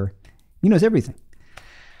 I'm sure. He knows everything.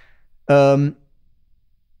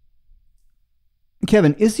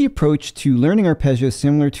 Kevin, is the approach to learning arpeggio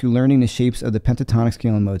similar to learning the shapes of the pentatonic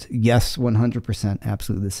scale and modes? Yes, 100%.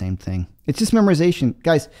 Absolutely the same thing. It's just memorization.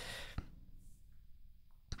 Guys,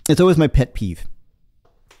 it's always my pet peeve.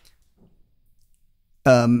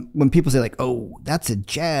 When people say like, oh, that's a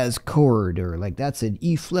jazz chord, or like that's an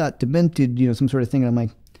E flat demented, you know, some sort of thing. And I'm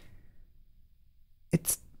like,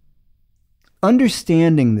 it's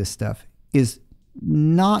understanding this stuff is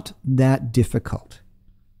not that difficult.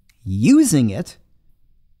 Using it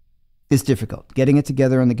is difficult. Getting it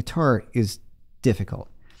together on the guitar is difficult.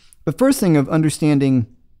 But first thing of understanding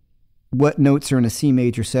what notes are in a C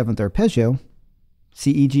major 7th arpeggio,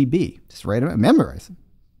 C, E, G, B. Just write them, memorize them.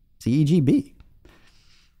 C, E, G, B.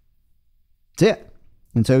 That's it.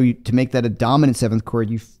 And so to make that a dominant 7th chord,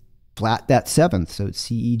 you flat that 7th. So it's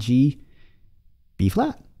C, E, G, B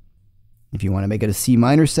flat. If you want to make it a C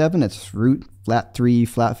minor 7, it's root, flat 3,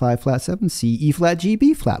 flat 5, flat 7, C, E flat, G,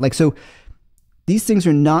 B flat. Like, so these things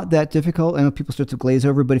are not that difficult. I know people start to glaze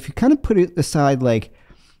over, but if you kind of put it aside, like,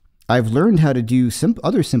 I've learned how to do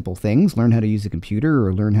other simple things, learn how to use a computer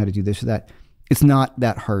or learn how to do this or that, it's not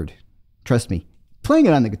that hard. Trust me. Playing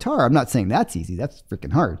it on the guitar, I'm not saying that's easy. That's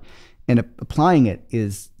freaking hard. And applying it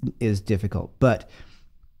is difficult. But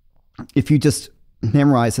if you just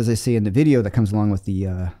memorize, as I say in the video that comes along with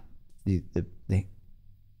the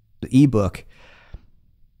ebook,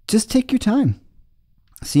 just take your time.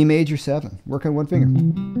 C major 7. Work on one finger.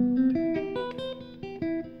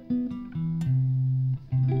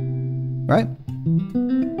 Right?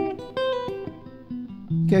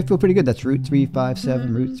 Okay, I feel pretty good. That's root 3, 5,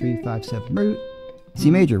 7, root 3, 5, 7, root.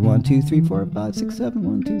 C major 1, 2, 3, 4, 5, 6, 7.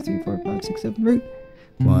 1, 2, 3, 4, 5, 6, 7, root.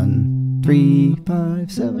 1, 3,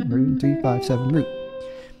 5, 7, root, 3, 5, 7, root.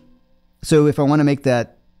 So if I want to make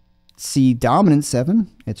that C dominant 7,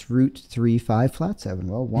 it's root 3, 5, flat 7.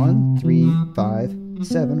 Well, 1, 3, 5,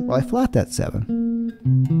 7. Well, I flat that 7.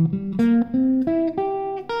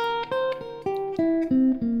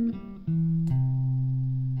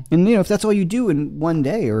 And, you know, if that's all you do in one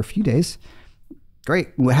day or a few days, great.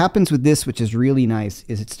 What happens with this, which is really nice,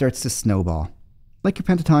 is it starts to snowball. Like your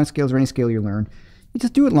pentatonic scales or any scale you learn. You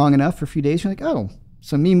just do it long enough for a few days, you're like, oh,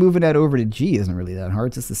 so me moving that over to G isn't really that hard.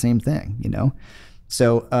 It's just the same thing, you know?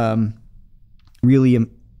 So really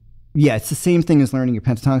Yeah, it's the same thing as learning your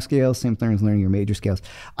pentatonic scales, same thing as learning your major scales.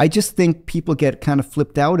 I just think people get kind of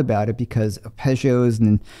flipped out about it because arpeggios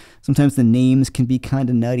and sometimes the names can be kind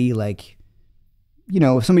of nutty. Like,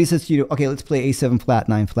 if somebody says to you, okay, let's play A7 flat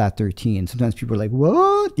 9 flat 13, sometimes people are like,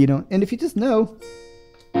 what? And if you just know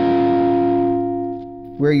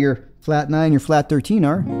where your flat 9, your flat 13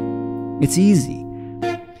 are, it's easy.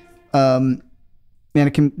 And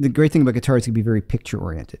the great thing about guitar is it can be very picture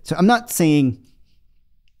oriented. So I'm not saying,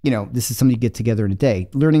 this is something you get together in a day.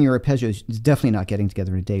 Learning your arpeggios is definitely not getting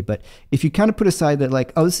together in a day. But if you kind of put aside that,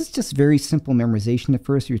 like, oh, this is just very simple memorization at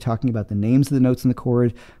first, you're talking about the names of the notes in the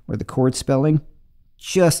chord or the chord spelling,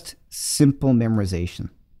 just simple memorization.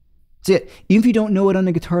 That's it. Even if you don't know it on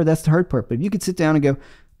the guitar, that's the hard part. But if you could sit down and go,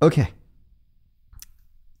 okay,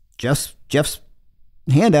 Jeff's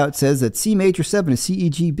handout says that C major 7 is C, E,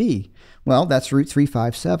 G, B. Well, that's root 3,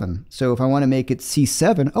 5, 7. So if I want to make it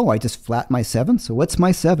C7, oh, I just flat my 7th. So what's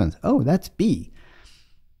my 7th? Oh, that's B.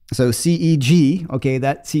 So C, E, G, okay,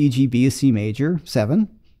 that C, E, G, B is C major 7.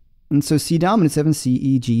 And so C dominant 7, C,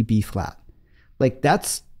 E, G, B flat. Like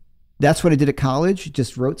that's what I did at college.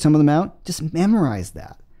 Just wrote some of them out. Just memorize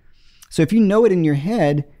that. So if you know it in your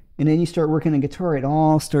head and then you start working on guitar, it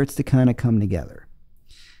all starts to kind of come together.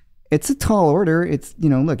 It's a tall order. It's,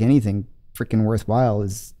 look, anything freaking worthwhile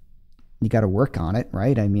is, you got to work on it,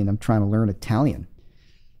 right? I mean, I'm trying to learn Italian.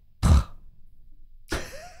 I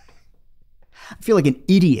feel like an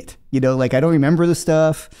idiot, like I don't remember the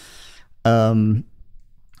stuff. I'm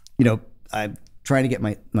trying to get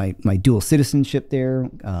my dual citizenship there.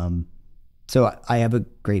 So I have a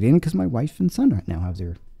great in because my wife and son right now have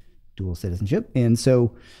their dual citizenship. And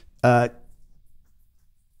so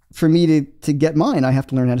for me to get mine, I have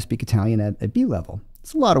to learn how to speak Italian at B level.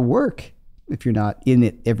 It's a lot of work if you're not in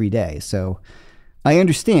it every day. So I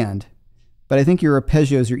understand, but I think your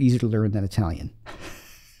arpeggios are easier to learn than Italian.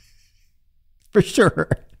 For sure.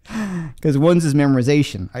 Because one's is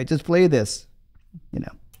memorization. I just play this,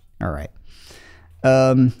 All right.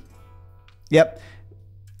 Yep.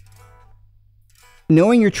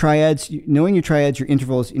 Knowing your triads, your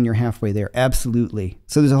intervals, and you're halfway there. Absolutely.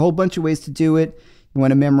 So there's a whole bunch of ways to do it. You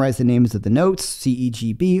want to memorize the names of the notes, C, E,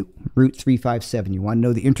 G, B, root 3, 5, 7. You want to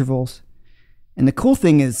know the intervals. And the cool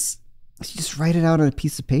thing is you just write it out on a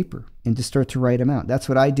piece of paper and just start to write them out. That's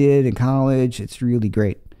what I did in college. It's really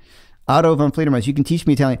great. Otto von Fledermaus, you can teach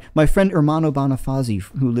me Italian. My friend Ermanno Bonifazzi,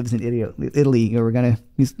 who lives in Italy,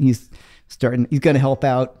 he's gonna help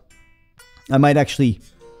out. I might actually,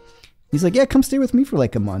 he's like, yeah, come stay with me for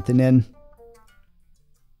like a month, and then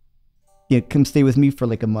come stay with me for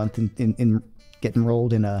like a month and get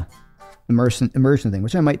enrolled in a immersion thing,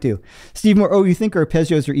 which I might do. Steve Moore, oh, you think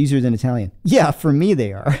arpeggios are easier than Italian? Yeah, for me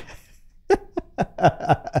they are.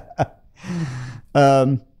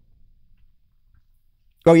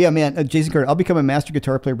 Oh yeah, man, Jason Carter, I'll become a master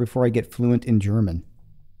guitar player before I get fluent in German.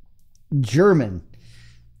 German,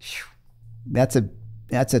 that's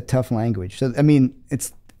a tough language. So I mean,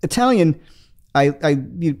 it's Italian. I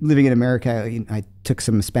living in America, I took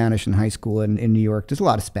some Spanish in high school, and in New York, there's a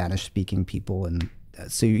lot of Spanish speaking people, and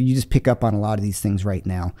so you just pick up on a lot of these things right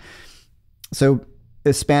now. So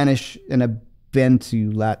Spanish, and I've been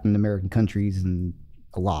to Latin American countries and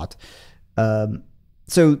a lot.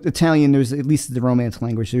 So Italian, there's at least the Romance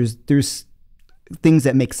language. There's things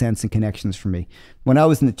that make sense and connections for me. When I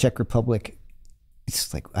was in the Czech Republic,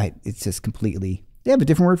 it's like it's just completely. They have a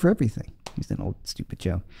different word for everything. He's an old stupid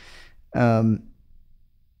joke.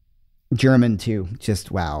 German too.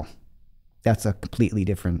 Just wow, that's a completely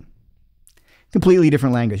different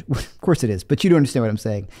language. Of course it is, but you don't understand what I'm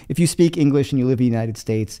saying. If you speak English and you live in the United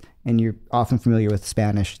States and you're often familiar with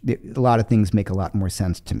Spanish, a lot of things make a lot more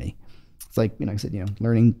sense to me. It's like, I said,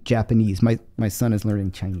 learning Japanese. My son is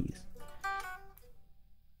learning Chinese.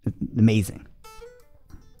 Amazing.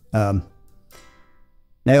 Now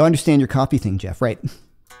I understand your copy thing, Jeff, right?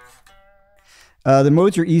 The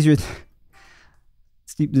modes are easier.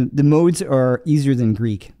 The modes are easier than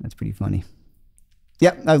Greek. That's pretty funny.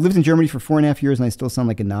 Yeah, I've lived in Germany for 4.5 years and I still sound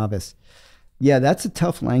like a novice. Yeah, that's a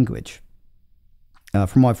tough language.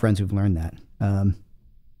 From my friends who've learned that.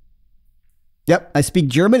 Yep, I speak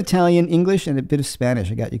German, Italian, English, and a bit of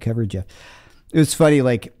Spanish. I got you covered, Jeff. It was funny,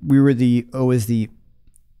 like we were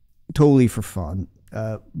totally for fun.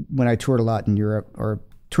 When I toured a lot in Europe, our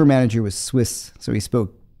tour manager was Swiss, so he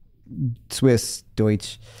spoke Swiss,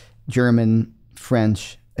 Deutsch, German,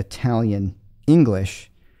 French, Italian,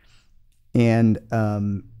 English, and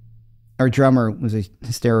our drummer was a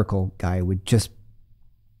hysterical guy, would just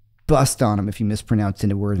bust on him if you mispronounced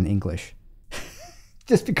a word in English.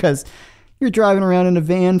 Just because you're driving around in a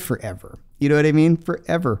van forever. You know what I mean?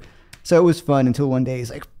 Forever. So it was fun until one day he's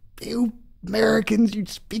like, you Americans, you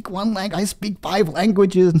speak one language, I speak 5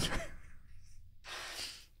 languages.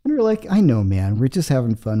 And we're like, I know, man, we're just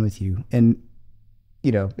having fun with you. And,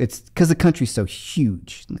 you know, it's because the country's so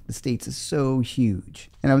huge. Like, the States is so huge.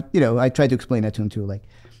 And, I tried to explain that to him too. Like,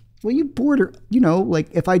 well, you border, like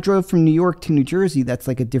if I drove from New York to New Jersey, that's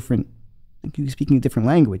like like you're speaking a different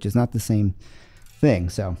language. It's not the same thing.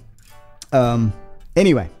 So,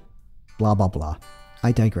 anyway, blah, blah, blah.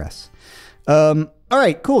 I digress. All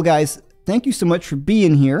right, cool, guys. Thank you so much for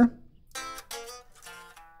being here.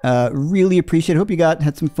 Really appreciate it. Hope you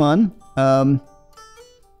had some fun.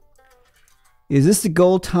 Is this the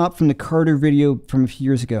gold top from the Carter video from a few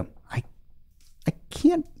years ago? I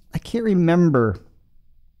can't remember.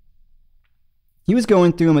 He was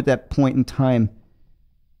going through them at that point in time.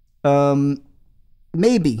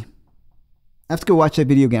 Maybe. I have to go watch that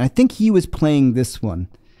video again. I think he was playing this one,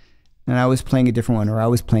 and I was playing a different one, or I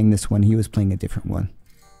was playing this one. He was playing a different one.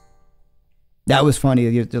 That was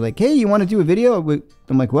funny. They're like, hey, you want to do a video?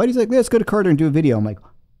 I'm like, what? He's like, let's go to Carter and do a video. I'm like,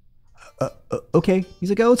 okay. He's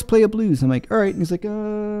like, oh, let's play a blues. I'm like, all right. And he's like,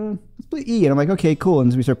 let's play E. And I'm like, okay, cool.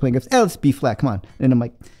 And so we start playing, let's B flat. Come on. And I'm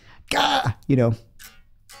like, gah,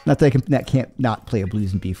 not that I can't not play a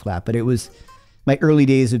blues in B flat, but it was my early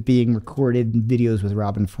days of being recorded in videos with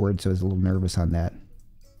Robben Ford, so I was a little nervous on that.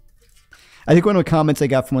 I think one of the comments I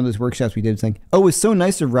got from one of those workshops we did was like, oh, it was so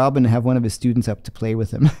nice of Robben to have one of his students up to play with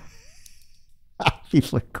him.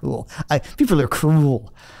 People are cool. People are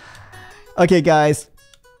cruel. Okay, guys.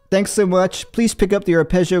 Thanks so much. Please pick up the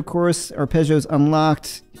Arpeggio course, Arpeggio's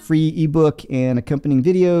Unlocked, free ebook and accompanying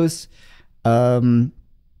videos.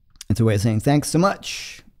 It's a way of saying thanks so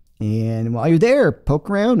much. And while you're there, poke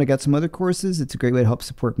around. I got some other courses. It's a great way to help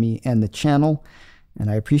support me and the channel, and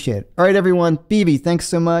I appreciate it. All right, everyone. BB, thanks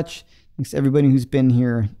so much. Thanks to everybody who's been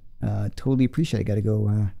here. Totally appreciate it. I got to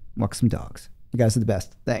go walk some dogs. You guys are the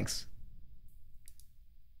best. Thanks.